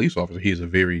he's a police officer, he is a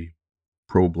very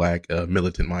pro-black,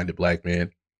 militant-minded black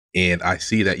man. And I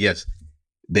see that, yes,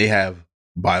 they have,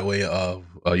 by way of,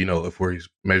 if we're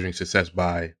measuring success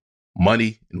by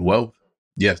money and wealth,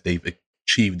 yes, they've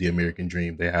achieved the American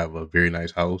dream. They have a very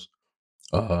nice house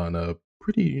in a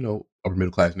pretty, upper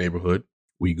middle class neighborhood.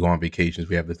 We go on vacations.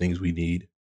 We have the things we need.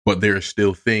 But there are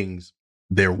still things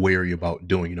they're wary about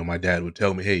doing. My dad would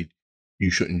tell me, hey, you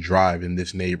shouldn't drive in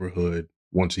this neighborhood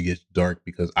once it gets dark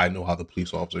because I know how the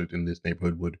police officers in this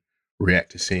neighborhood would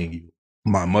react to seeing you.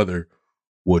 My mother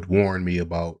would warn me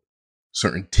about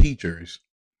certain teachers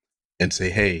and say,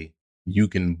 hey, you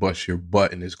can bust your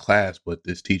butt in this class, but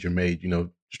this teacher made,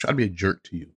 just try to be a jerk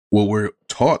to you. Well, we're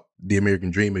taught the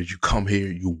American dream is you come here,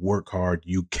 you work hard,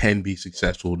 you can be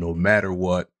successful no matter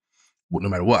what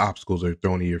obstacles are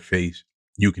thrown in your face,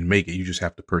 you can make it. You just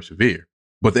have to persevere.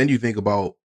 But then you think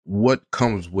about what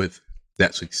comes with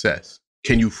that success.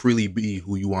 Can you freely be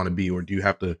who you want to be, or do you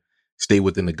have to stay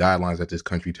within the guidelines that this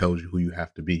country tells you who you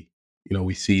have to be?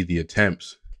 We see the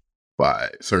attempts by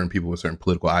certain people with certain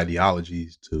political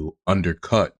ideologies to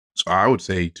undercut. So I would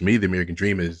say, to me, the American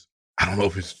dream is, I don't know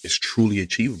if it's truly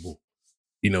achievable.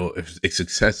 If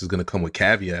success is going to come with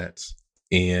caveats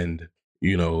and,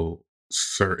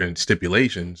 certain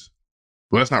stipulations,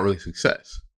 well, that's not really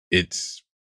success. It's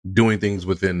doing things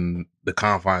within the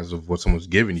confines of what someone's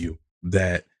given you,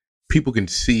 that people can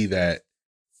see that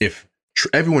if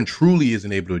everyone truly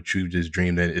isn't able to achieve this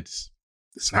dream, then it's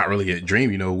not really a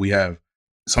dream. We have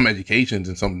some educations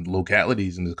in some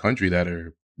localities in this country that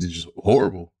are just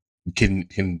horrible.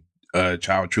 Can a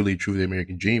child truly achieve the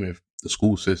American dream if the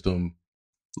school system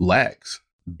lacks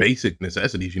basic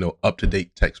necessities,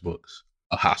 up-to-date textbooks,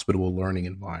 a hospitable learning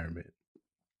environment?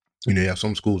 You have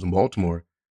some schools in Baltimore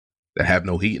that have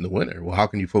no heat in the winter. Well, how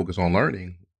can you focus on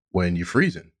learning when you're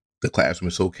freezing? The classroom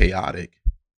is so chaotic.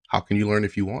 How can you learn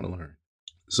if you want to learn?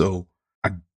 So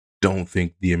I don't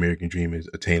think the American dream is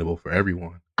attainable for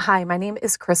everyone. Hi, my name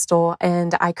is Crystal,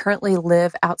 and I currently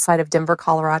live outside of Denver,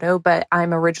 Colorado, but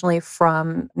I'm originally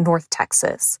from North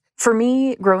Texas. For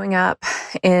me, growing up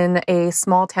in a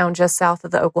small town just south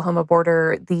of the Oklahoma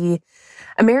border, the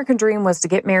American dream was to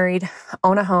get married,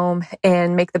 own a home,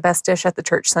 and make the best dish at the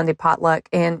church Sunday potluck,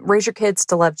 and raise your kids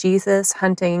to love Jesus,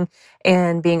 hunting,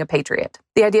 and being a patriot.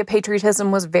 The idea of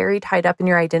patriotism was very tied up in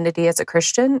your identity as a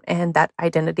Christian, and that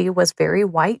identity was very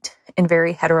white and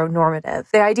very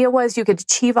heteronormative. The idea was you could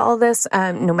achieve all of this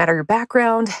no matter your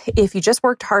background if you just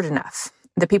worked hard enough.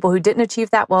 The people who didn't achieve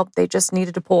that, well, they just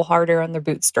needed to pull harder on their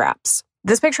bootstraps.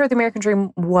 This picture of the American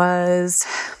dream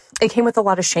it came with a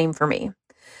lot of shame for me.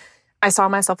 I saw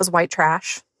myself as white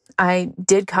trash. I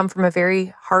did come from a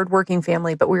very hardworking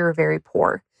family, but we were very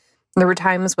poor. There were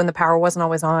times when the power wasn't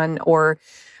always on, or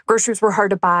groceries were hard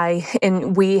to buy,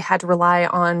 and we had to rely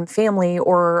on family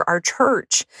or our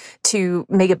church to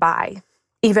make it by.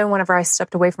 Even whenever I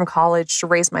stepped away from college to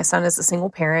raise my son as a single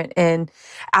parent, and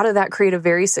out of that create a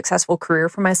very successful career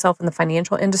for myself in the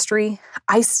financial industry,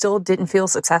 I still didn't feel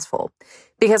successful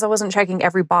because I wasn't checking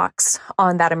every box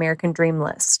on that American dream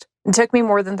list. It took me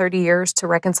more than 30 years to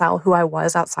reconcile who I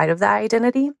was outside of that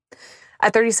identity.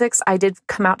 At 36, I did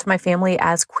come out to my family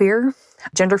as queer,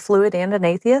 gender fluid, and an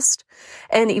atheist.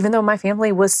 And even though my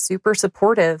family was super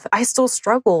supportive, I still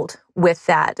struggled with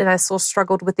that. And I still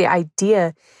struggled with the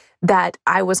idea that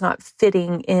I was not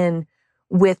fitting in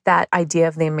with that idea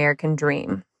of the American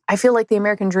dream. I feel like the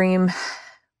American dream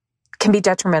can be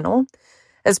detrimental,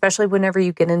 especially whenever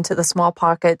you get into the small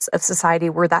pockets of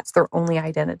society where that's their only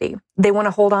identity. They want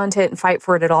to hold on to it and fight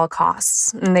for it at all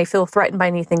costs, and they feel threatened by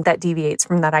anything that deviates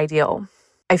from that ideal.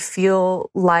 I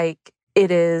feel like it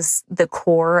is the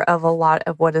core of a lot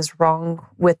of what is wrong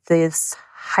with this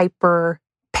hyper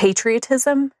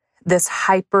patriotism, this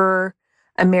hyper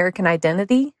American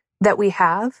identity that we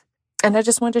have. And I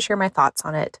just wanted to share my thoughts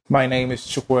on it. My name is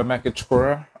Chukwuemeka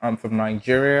Chukura. I'm from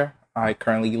Nigeria. I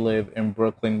currently live in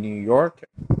Brooklyn, New York.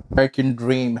 American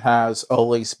dream has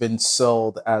always been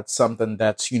sold as something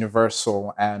that's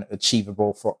universal and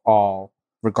achievable for all,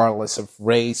 regardless of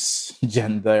race,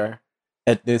 gender,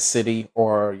 ethnicity,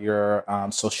 or your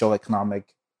socioeconomic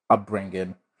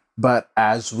upbringing. But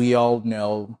as we all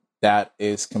know, that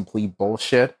is complete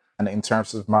bullshit. And in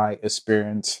terms of my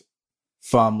experience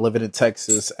from living in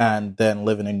Texas and then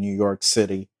living in New York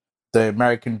City, the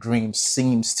American dream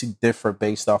seems to differ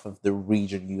based off of the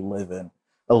region you live in.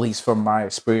 At least from my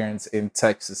experience in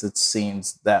Texas, it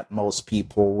seems that most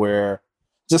people were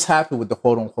just happy with the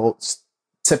quote-unquote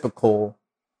typical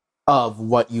of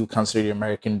what you consider the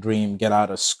American dream. Get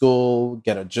out of school,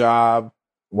 get a job,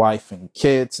 wife and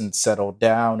kids and settle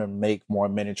down and make more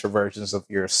miniature versions of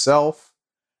yourself,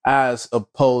 as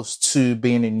opposed to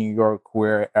being in New York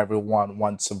where everyone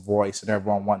wants a voice and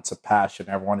everyone wants a passion.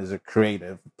 Everyone is a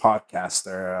creative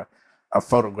podcaster, a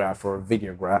photographer, a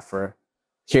videographer.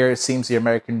 Here it seems the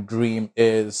American dream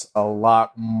is a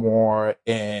lot more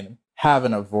in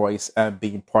having a voice and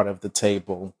being part of the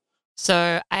table.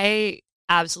 So I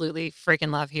absolutely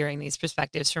freaking love hearing these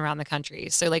perspectives from around the country.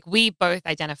 So like we both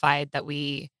identified that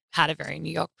we had a very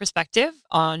New York perspective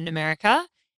on America.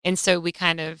 And so we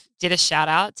kind of did a shout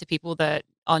out to people that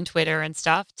on Twitter and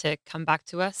stuff to come back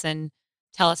to us and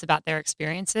tell us about their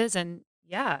experiences. And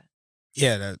yeah.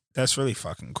 Yeah, that's really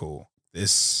fucking cool.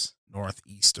 This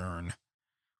Northeastern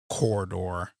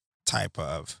corridor type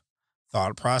of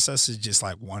thought process is just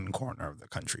like one corner of the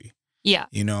country. Yeah.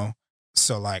 You know?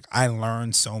 So like I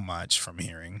learned so much from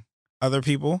hearing other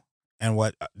people and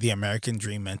what the American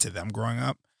dream meant to them growing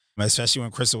up. Especially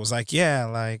when Crystal was like, yeah,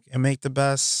 like, and make the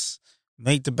best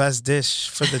dish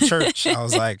for the church. I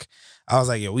was like,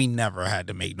 yeah, we never had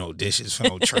to make no dishes for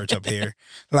no church up here.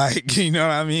 Like, you know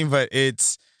what I mean? But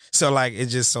it's so like,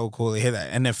 it's just so cool to hear that.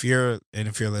 And if you're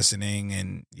listening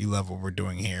and you love what we're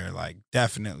doing here, like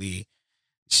definitely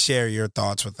share your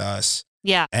thoughts with us.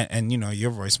 Yeah. And you know,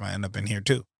 your voice might end up in here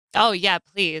too. Oh yeah,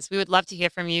 please. We would love to hear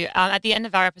from you. At the end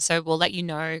of our episode, we'll let you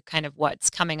know kind of what's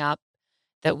coming up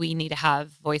that we need to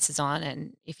have voices on.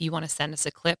 And if you want to send us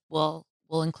a clip, we'll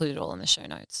include it all in the show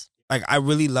notes. Like, I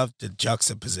really love the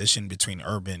juxtaposition between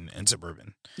urban and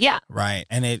suburban. Yeah. Right.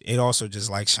 And it also just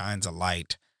like shines a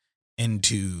light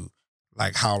into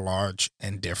like how large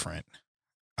and different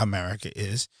America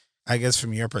is. I guess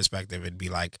from your perspective, it'd be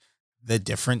like the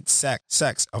different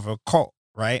sects of a cult,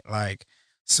 right? Like,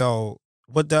 so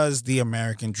what does the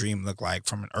American dream look like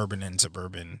from an urban and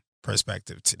suburban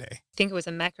perspective today? I think it was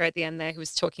a Mecca at the end there who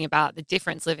was talking about the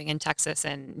difference living in Texas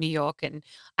and New York. And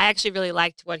I actually really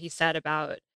liked what he said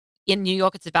about in New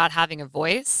York, it's about having a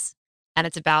voice and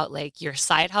it's about like your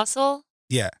side hustle.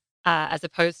 Yeah. As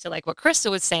opposed to like what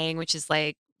Crystal was saying, which is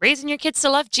like raising your kids to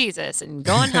love Jesus and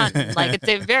going hunting. Like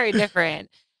it's very different.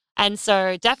 And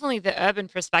so definitely the urban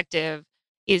perspective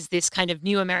is this kind of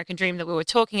new American dream that we were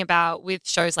talking about with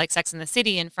shows like Sex and the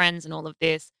City and Friends and all of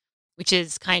this, which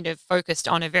is kind of focused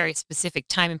on a very specific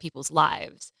time in people's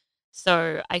lives.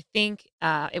 So I think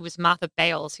it was Martha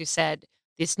Bales who said,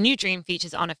 this new dream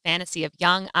features on a fantasy of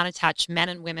young, unattached men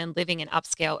and women living in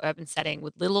upscale urban setting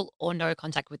with little or no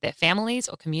contact with their families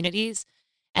or communities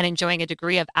and enjoying a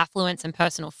degree of affluence and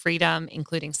personal freedom,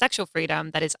 including sexual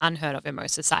freedom, that is unheard of in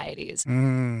most societies.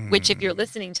 Which if you're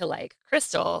listening to like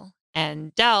Crystal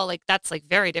and Del, like that's like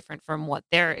very different from what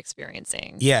they're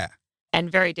experiencing. Yeah.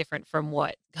 And very different from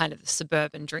what kind of the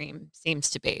suburban dream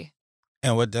seems to be.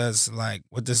 And what does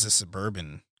the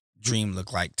suburban dream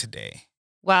look like today?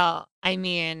 Well, I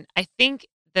mean, I think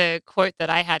the quote that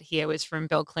I had here was from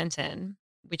Bill Clinton,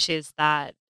 which is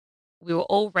that we were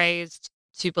all raised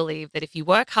to believe that if you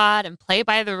work hard and play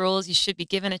by the rules, you should be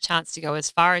given a chance to go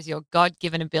as far as your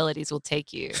God-given abilities will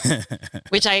take you.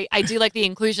 Which I do like the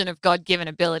inclusion of God-given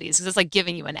abilities because it's like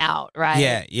giving you an out,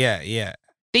 right? Yeah.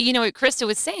 But you know what Krista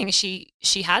was saying, she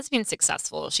has been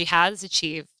successful. She has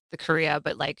achieved the career,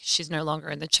 but like she's no longer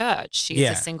in the church. She's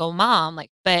a single mom.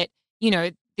 Like, but you know,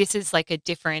 this is like a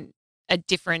different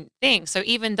thing. So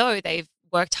even though they've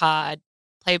worked hard,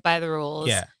 played by the rules,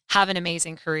 have an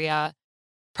amazing career,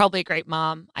 probably a great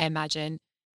mom, I imagine,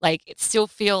 like it still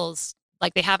feels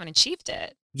like they haven't achieved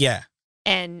it. Yeah.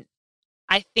 And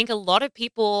I think a lot of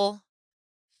people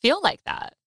feel like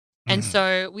that. And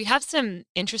so we have some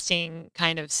interesting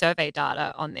kind of survey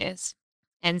data on this.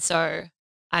 And so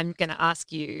I'm going to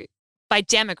ask you, by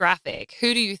demographic,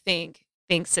 who do you think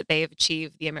thinks that they have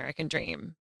achieved the American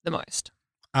dream the most?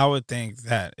 I would think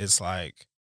that it's like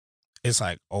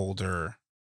older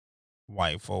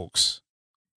white folks.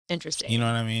 Interesting. You know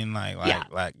what I mean?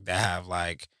 Like they have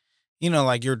like, you know,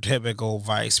 like your typical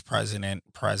vice president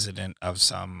of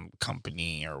some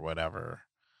company or whatever,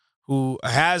 who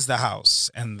has the house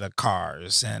and the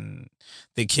cars and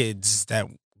the kids that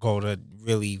go to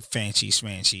really fancy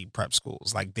schmancy prep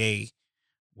schools. Like they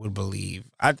would believe.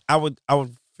 I would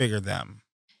figure them.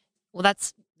 Well,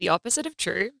 that's the opposite of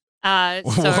true. What?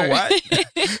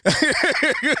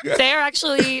 They are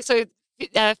actually 50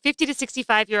 to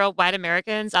 65-year-old white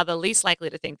Americans are the least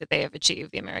likely to think that they have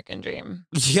achieved the American dream.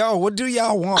 Yo, what do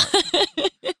y'all want?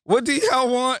 What do y'all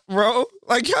want, bro?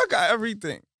 Like y'all got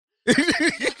everything.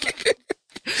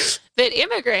 But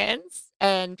immigrants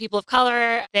and people of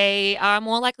color, they are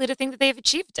more likely to think that they've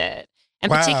achieved it.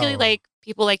 And particularly like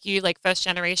people like you, like first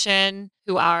generation,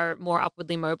 who are more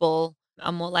upwardly mobile,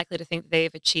 are more likely to think that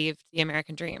they've achieved the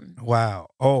American dream. Wow.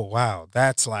 Oh, wow.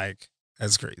 That's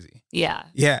crazy. Yeah.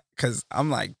 Yeah, because I'm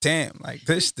like, damn, like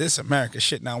this America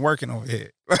shit not working over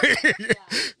here.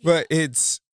 But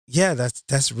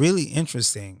that's really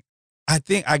interesting.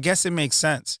 I guess it makes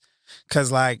sense.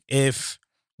 Because like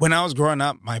when I was growing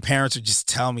up, my parents would just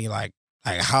tell me like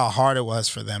how hard it was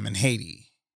for them in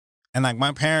Haiti. And like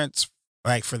my parents,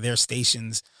 like for their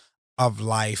stations of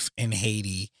life in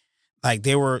Haiti, like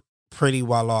they were pretty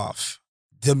well off.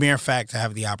 The mere fact to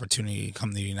have the opportunity to come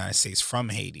to the United States from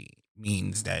Haiti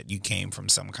means that you came from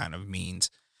some kind of means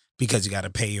because you got to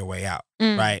pay your way out,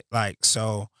 right? Like,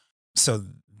 so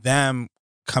them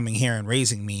coming here and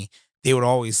raising me, they would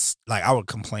always, like, I would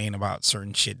complain about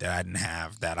certain shit that I didn't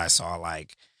have that I saw,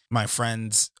 like, my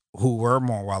friends who were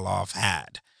more well off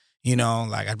had, you know,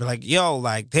 like, I'd be like, yo,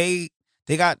 like, they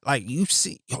got, like, you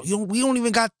see, yo, we don't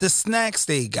even got the snacks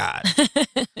they got.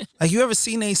 Like, you ever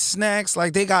seen they snacks?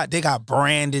 Like, they got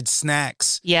branded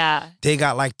snacks. Yeah. They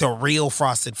got, like, the real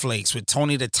Frosted Flakes with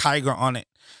Tony the Tiger on it.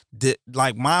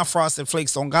 Like, my Frosted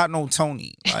Flakes don't got no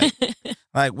Tony. Like,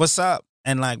 like, what's up?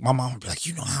 And, like, my mom would be like,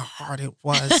 you know how hard it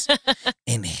was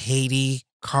in Haiti,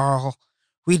 Carl?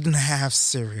 We didn't have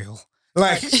cereal.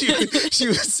 Like, she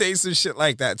would say some shit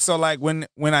like that. So, like, when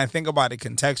I think about it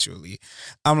contextually,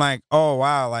 I'm like, oh,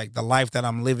 wow, like, the life that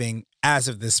I'm living as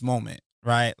of this moment,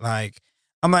 right? Like,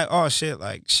 I'm like, oh, shit,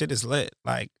 like, shit is lit.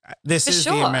 Like, this is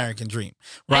the American dream,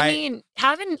 right?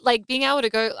 I mean, being able to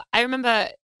go, I remember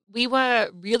we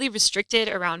were really restricted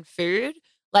around food.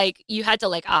 Like, you had to,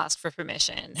 like, ask for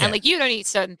permission. Yeah. And, like, you don't eat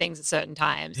certain things at certain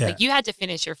times. Yeah. Like, you had to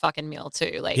finish your fucking meal,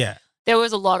 too. Like, there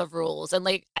was a lot of rules. And,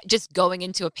 like, just going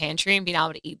into a pantry and being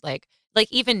able to eat, like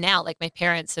even now, like, my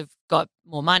parents have got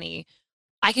more money.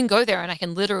 I can go there and I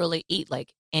can literally eat,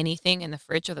 like, anything in the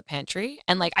fridge or the pantry.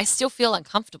 And, like, I still feel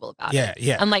uncomfortable about it.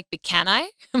 Yeah. I'm like, but can I?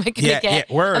 Am I going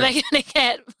to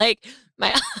get, like,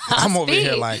 my I'm over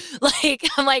here like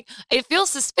I'm like, it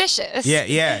feels suspicious.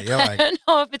 Yeah. You're like, I don't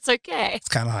know if it's okay. It's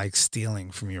kind of like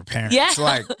stealing from your parents. Yeah.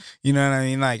 Like, you know what I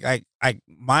mean? Like,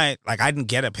 I didn't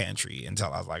get a pantry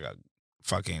until I was like a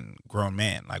fucking grown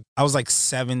man. Like, I was like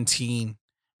 17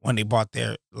 when they bought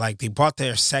their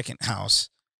second house.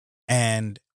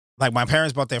 And like, my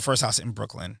parents bought their first house in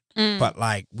Brooklyn, but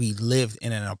like, we lived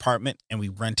in an apartment and we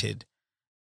rented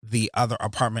the other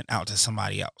apartment out to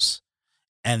somebody else.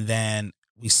 And then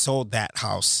we sold that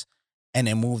house and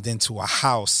then moved into a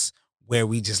house where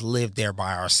we just lived there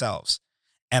by ourselves.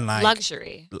 And like,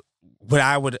 luxury. What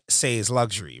I would say is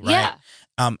luxury, right?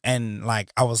 Yeah. And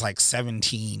like, I was like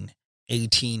 17,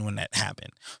 18 when that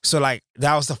happened. So like,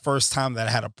 that was the first time that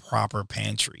I had a proper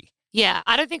pantry. Yeah,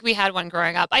 I don't think we had one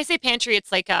growing up. I say pantry,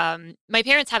 it's like, my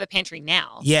parents have a pantry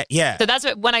now. Yeah. So that's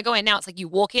when I go in now, it's like you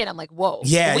walk in, I'm like, whoa.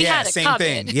 Yeah, we had a same cupboard.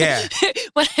 thing. Yeah.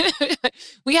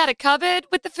 We had a cupboard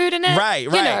with the food in it. Right.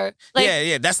 You know, like,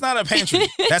 yeah. That's not a pantry.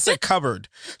 That's a cupboard.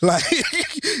 Like,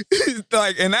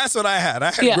 and that's what I had.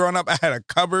 Growing up, I had a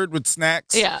cupboard with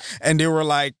snacks. Yeah. And they were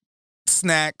like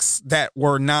snacks that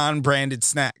were non-branded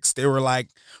snacks. They were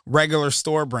like regular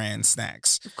store brand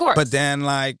snacks. Of course. But then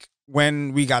like,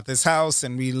 when we got this house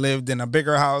and we lived in a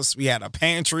bigger house, we had a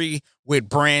pantry with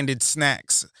branded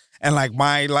snacks. And like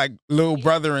my like little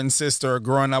brother and sister are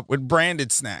growing up with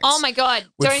branded snacks. Oh my God.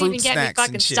 Don't even get me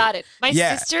fucking started. My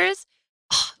sisters,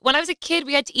 when I was a kid,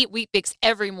 we had to eat Wheat Bix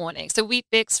every morning. So Wheat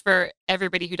Bix, for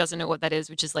everybody who doesn't know what that is,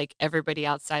 which is like everybody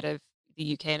outside of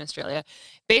the UK and Australia,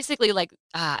 basically like,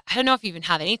 I don't know if you even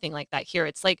have anything like that here.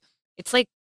 It's like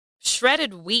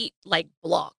shredded wheat, like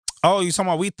blocks. Oh, you talking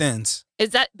about Wheat Thins?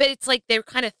 Is that? But it's like they're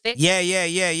kind of thick.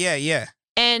 Yeah.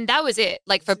 And that was it,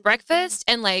 like for breakfast,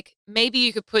 and like maybe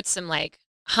you could put some like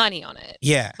honey on it.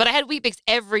 Yeah. But I had Wheat Bix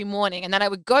every morning, and then I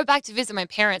would go back to visit my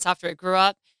parents after I grew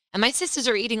up, and my sisters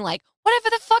are eating like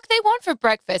whatever the fuck they want for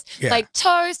breakfast, like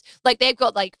toast. Like they've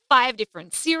got like 5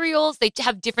 different cereals. They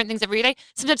have different things every day.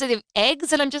 Sometimes they have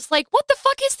eggs, and I'm just like, what the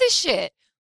fuck is this shit?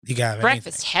 You got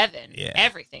breakfast anything. Heaven. Yeah.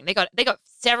 Everything. They got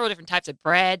several different types of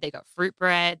bread. They got fruit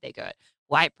bread. They got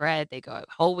white bread. They got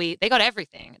whole wheat. They got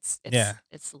everything.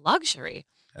 It's luxury.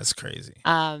 That's crazy.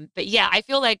 But yeah, I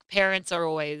feel like parents are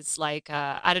always like,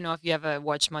 I don't know if you ever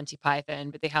watch Monty Python,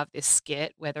 but they have this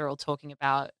skit where they're all talking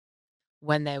about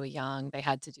when they were young, they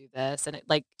had to do this, and it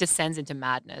like descends into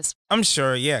madness. I'm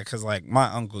sure, yeah, because like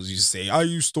my uncles used to say, I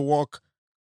used to walk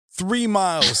 3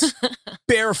 miles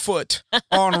barefoot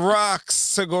on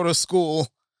rocks to go to school.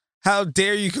 How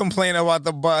dare you complain about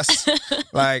the bus?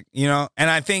 Like, you know, and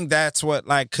I think that's what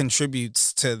like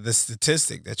contributes to the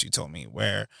statistic that you told me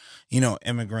where, you know,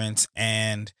 immigrants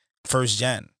and first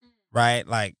gen, right?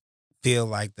 Like feel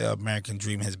like the American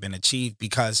dream has been achieved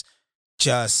because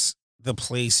just the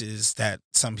places that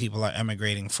some people are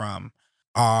emigrating from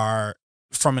are,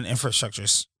 from an infrastructure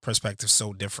perspective,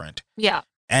 so different. Yeah.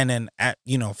 And then at,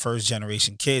 first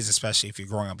generation kids, especially if you're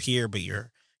growing up here, but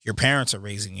your parents are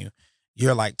raising you,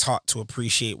 you're like taught to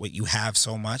appreciate what you have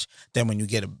so much. Then when you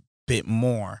get a bit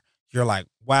more, you're like,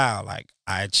 wow, like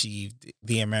I achieved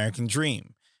the American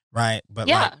dream. Right. But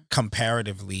like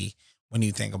comparatively, when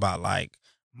you think about like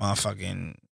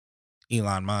motherfucking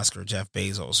Elon Musk or Jeff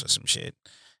Bezos or some shit,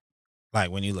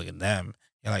 like when you look at them,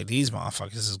 you're like, these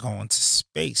motherfuckers is going to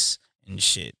space and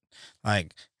shit.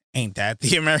 Like, ain't that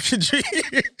the American dream?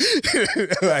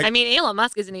 Like, I mean, Elon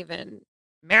Musk isn't even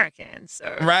American,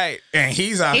 so right, and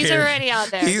he's out. He's already out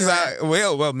there. He's out.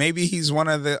 Well, maybe he's one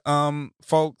of the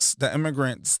folks, the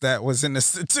immigrants that was in the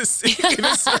statistic in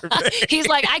the survey. He's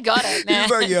like, I got it, man.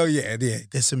 He's like, yo, yeah,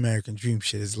 this American dream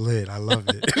shit is lit. I love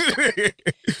it.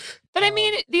 But I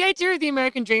mean, the idea of the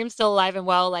American dream is still alive and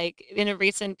well. Like in a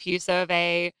recent Pew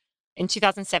survey in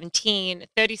 2017,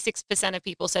 36% of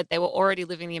people said they were already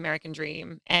living the American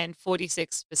dream, and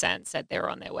 46% said they were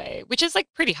on their way, which is like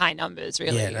pretty high numbers,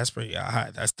 really. Yeah, that's pretty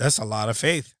high. That's a lot of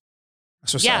faith.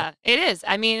 That's what's up. It is.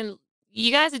 I mean,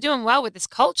 you guys are doing well with this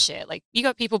cult shit. Like, you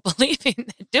got people believing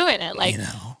they're doing it. Like,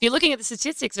 if you're looking at the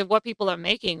statistics of what people are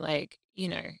making, like,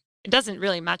 it doesn't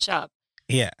really match up.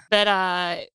 Yeah.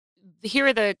 But here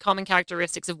are the common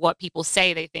characteristics of what people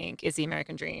say they think is the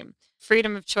American dream.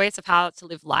 Freedom of choice of how to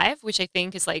live life, which I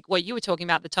think is like what you were talking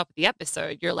about at the top of the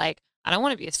episode. You're like, I don't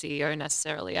want to be a CEO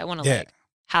necessarily. I want to like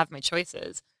have my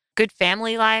choices. Good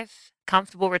family life,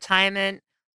 comfortable retirement,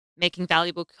 making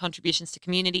valuable contributions to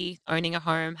community, owning a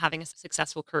home, having a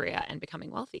successful career, and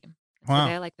becoming wealthy. Wow. So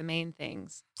they're like the main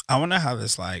things. I wonder how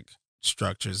this like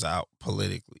structures out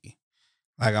politically.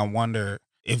 Like, I wonder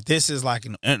if this is like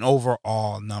an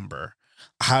overall number,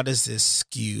 how does this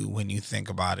skew when you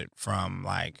think about it from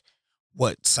like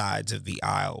what sides of the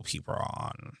aisle people are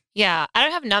on? Yeah, I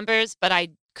don't have numbers, but I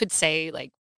could say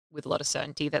like with a lot of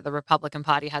certainty that the Republican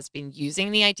Party has been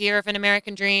using the idea of an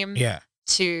American dream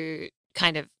to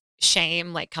kind of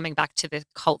shame, like coming back to the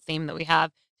cult theme that we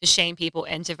have, to shame people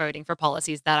into voting for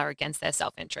policies that are against their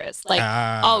self-interest. Like,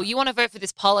 oh, you want to vote for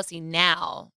this policy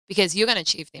now because you're going to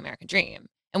achieve the American dream.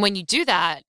 And when you do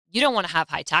that, you don't want to have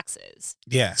high taxes.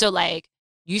 Yeah. So like,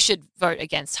 you should vote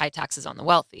against high taxes on the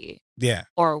wealthy. Yeah.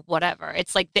 Or whatever.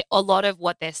 It's like a lot of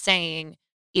what they're saying,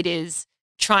 it is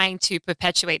trying to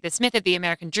perpetuate this myth of the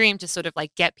American dream to sort of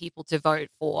like get people to vote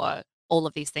for all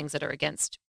of these things that are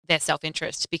against their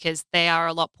self-interest, because they are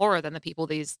a lot poorer than the people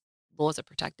these laws are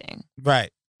protecting. Right.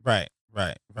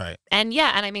 And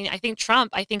I mean, I think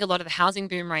a lot of the housing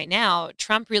boom right now,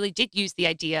 Trump really did use the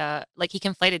idea, like he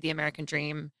conflated the American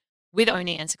dream with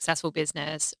owning a successful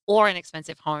business or an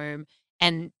expensive home.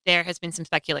 And there has been some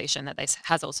speculation that this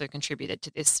has also contributed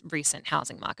to this recent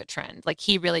housing market trend. Like,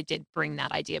 he really did bring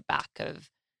that idea back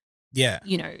of,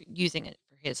 using it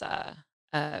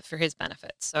for his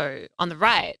benefits. So on the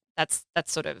right, that's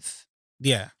sort of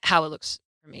how it looks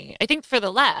for me. I think for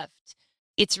the left,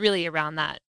 it's really around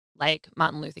that, like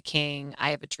Martin Luther King, I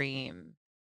have a dream,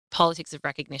 politics of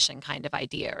recognition kind of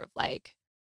idea of like,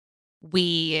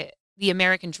 the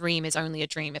American dream is only a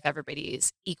dream if everybody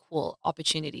is equal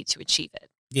opportunity to achieve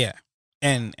it. Yeah.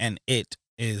 And it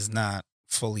is not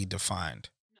fully defined,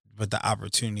 but the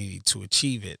opportunity to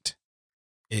achieve it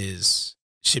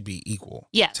should be equal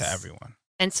to everyone.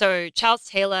 And so Charles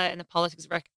Taylor in The Politics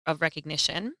of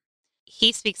Recognition,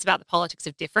 he speaks about the politics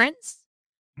of difference.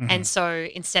 Mm-hmm. And so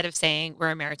instead of saying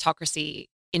we're a meritocracy,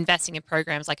 investing in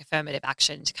programs like affirmative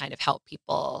action to kind of help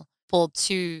people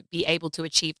to be able to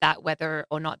achieve that, whether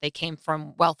or not they came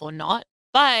from wealth or not.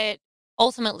 But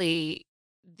ultimately,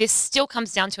 this still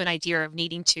comes down to an idea of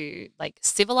needing to like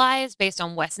civilize based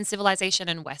on Western civilization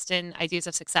and Western ideas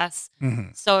of success.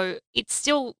 Mm-hmm. So it's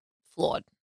still flawed,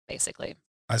 basically.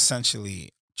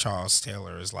 Essentially, Charles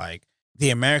Taylor is like, the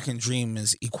American dream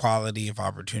is equality of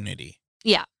opportunity.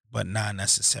 Yeah. But not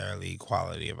necessarily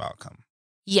equality of outcome.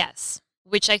 Yes.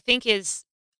 Which I think is,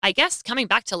 I guess, coming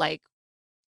back to like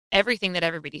everything that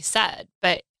everybody said,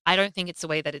 but I don't think it's the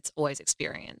way that it's always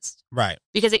experienced. Right.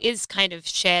 Because it is kind of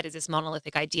shared as this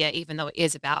monolithic idea, even though it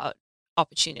is about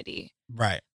opportunity.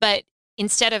 Right. But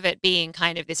instead of it being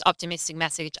kind of this optimistic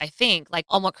message, I think, like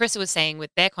on what Krista was saying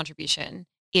with their contribution,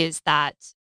 is that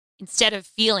instead of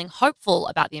feeling hopeful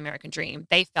about the American dream,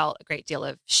 they felt a great deal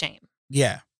of shame.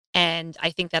 Yeah. And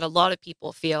I think that a lot of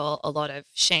people feel a lot of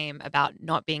shame about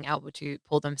not being able to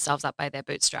pull themselves up by their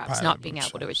bootstraps, not being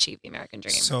able to achieve the American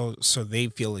dream. So they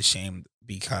feel ashamed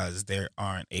because they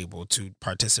aren't able to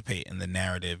participate in the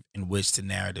narrative in which the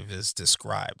narrative is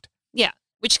described. Yeah,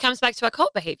 which comes back to our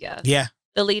cult behavior. Yeah.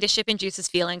 the leadership induces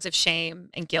feelings of shame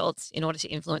and guilt in order to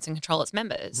influence and control its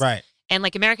members. Right. And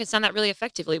like America's done that really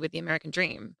effectively with the American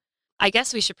dream. I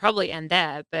guess we should probably end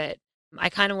there, but I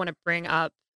kind of want to bring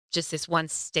up just this one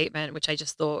statement, which I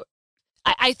just thought,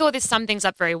 I thought this summed things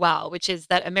up very well, which is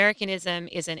that Americanism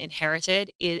isn't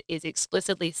inherited, it is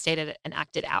explicitly stated and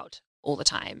acted out all the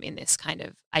time in this kind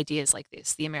of ideas like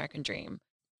this, the American dream.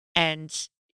 And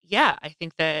yeah, I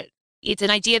think that it's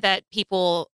an idea that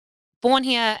people born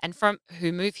here and from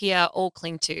who move here all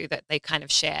cling to, that they kind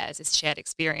of share as this shared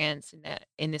experience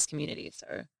in this community.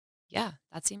 So yeah,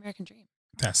 that's the American dream.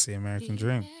 That's the American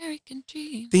dream. American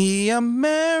dream. The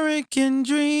American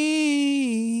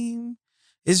dream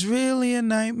is really a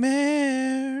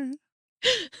nightmare.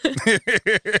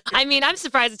 I mean, I'm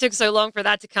surprised it took so long for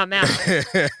that to come out.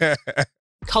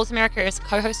 Cult America is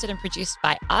co-hosted and produced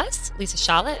by us, Lisa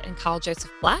Charlotte and Carl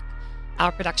Joseph Black.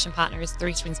 Our production partner is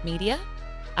Three Strings Media.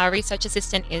 Our research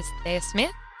assistant is Thea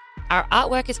Smith. Our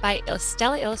artwork is by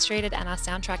Stella Illustrated, and our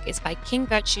soundtrack is by King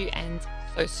Virtue and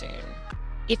So Soon.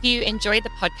 If you enjoyed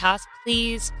the podcast,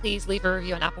 please leave a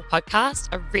review on Apple Podcasts.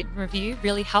 A written review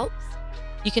really helps.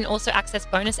 You can also access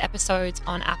bonus episodes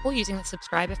on Apple using the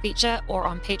subscriber feature or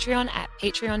on Patreon at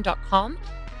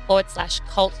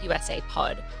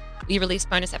patreon.com/cultusapod. We release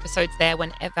bonus episodes there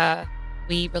whenever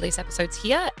we release episodes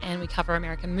here, and we cover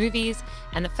American movies.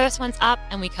 And the first one's up,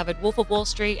 and we covered Wolf of Wall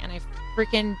Street, and I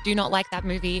freaking do not like that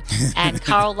movie, and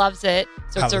Carl loves it.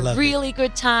 So it's a really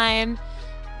good time.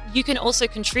 You can also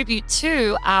contribute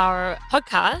to our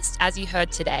podcast, as you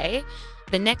heard today.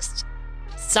 The next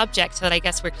subject that I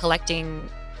guess we're collecting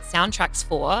soundtracks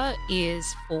for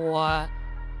is for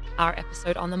our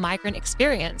episode on the migrant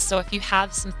experience. So if you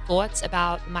have some thoughts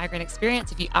about the migrant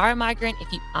experience, if you are a migrant,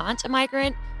 if you aren't a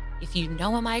migrant, if you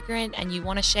know a migrant and you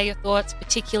want to share your thoughts,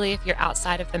 particularly if you're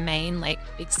outside of the main, like,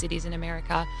 big cities in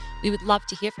America, we would love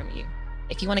to hear from you.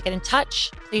 If you want to get in touch,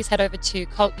 please head over to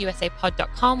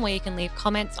cultusapod.com, where you can leave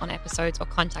comments on episodes or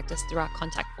contact us through our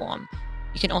contact form.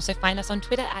 You can also find us on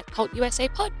Twitter at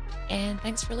cultusapod. And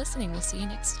thanks for listening. We'll see you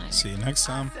next time. See you next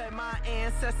time. I said my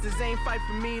ancestors ain't fight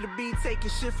for me to be taking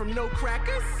shit from no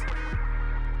crackers.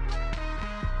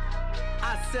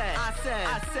 I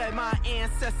said my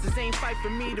ancestors ain't fight for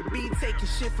me to be taking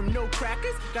shit from no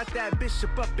crackers. Got that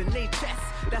bishop up in they chest.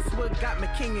 That's what got my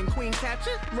king and queen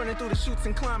captured. Running through the chutes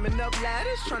and climbing up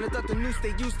ladders. Trying to duck the noose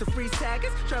they used to freeze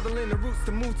taggers. Traveling the routes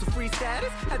to move to free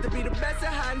status. Had to be the best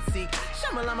at hide and seek.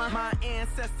 Shamalama. My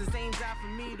ancestors ain't die for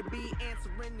me to be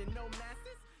answering to no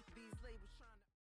masters.